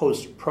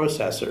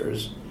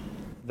post-processors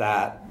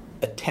that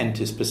attend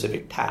to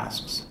specific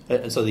tasks.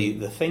 And so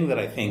the thing that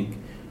I think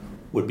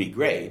would be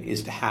great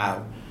is to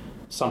have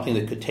something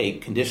that could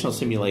take conditional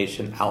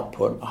simulation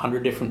output,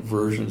 100 different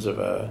versions of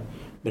a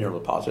mineral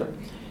deposit,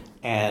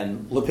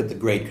 and look at the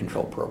grade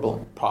control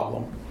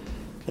problem.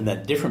 And then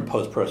a different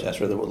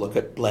post-processor that would look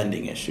at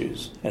blending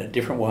issues, and a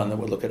different one that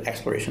would look at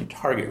exploration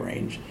target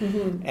range.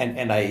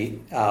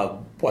 And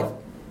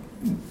what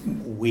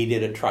we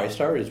did at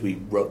TriStar is we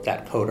wrote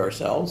that code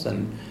ourselves,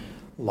 and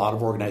a lot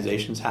of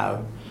organizations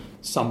have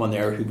someone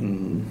there who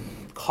can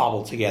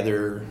cobble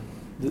together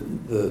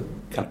the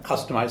kind of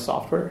customized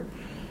software.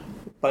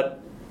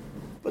 But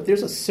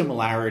there's a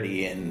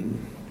similarity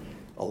in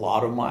a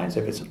lot of mines.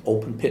 If it's an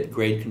open pit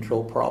grade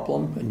control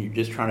problem and you're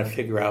just trying to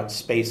figure out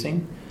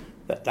spacing,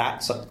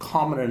 that's a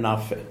common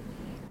enough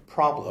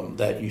problem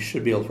that you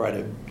should be able to write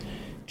a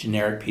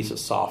generic piece of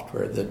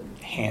software that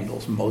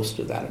handles most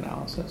of that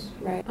analysis.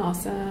 Right.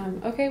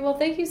 Awesome. Okay, well,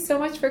 thank you so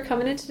much for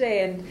coming in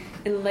today and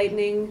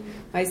enlightening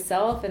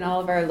myself and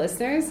all of our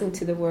listeners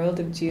into the world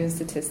of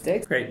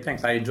geostatistics. Great,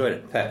 thanks. I enjoyed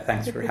it.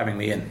 Thanks for having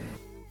me in.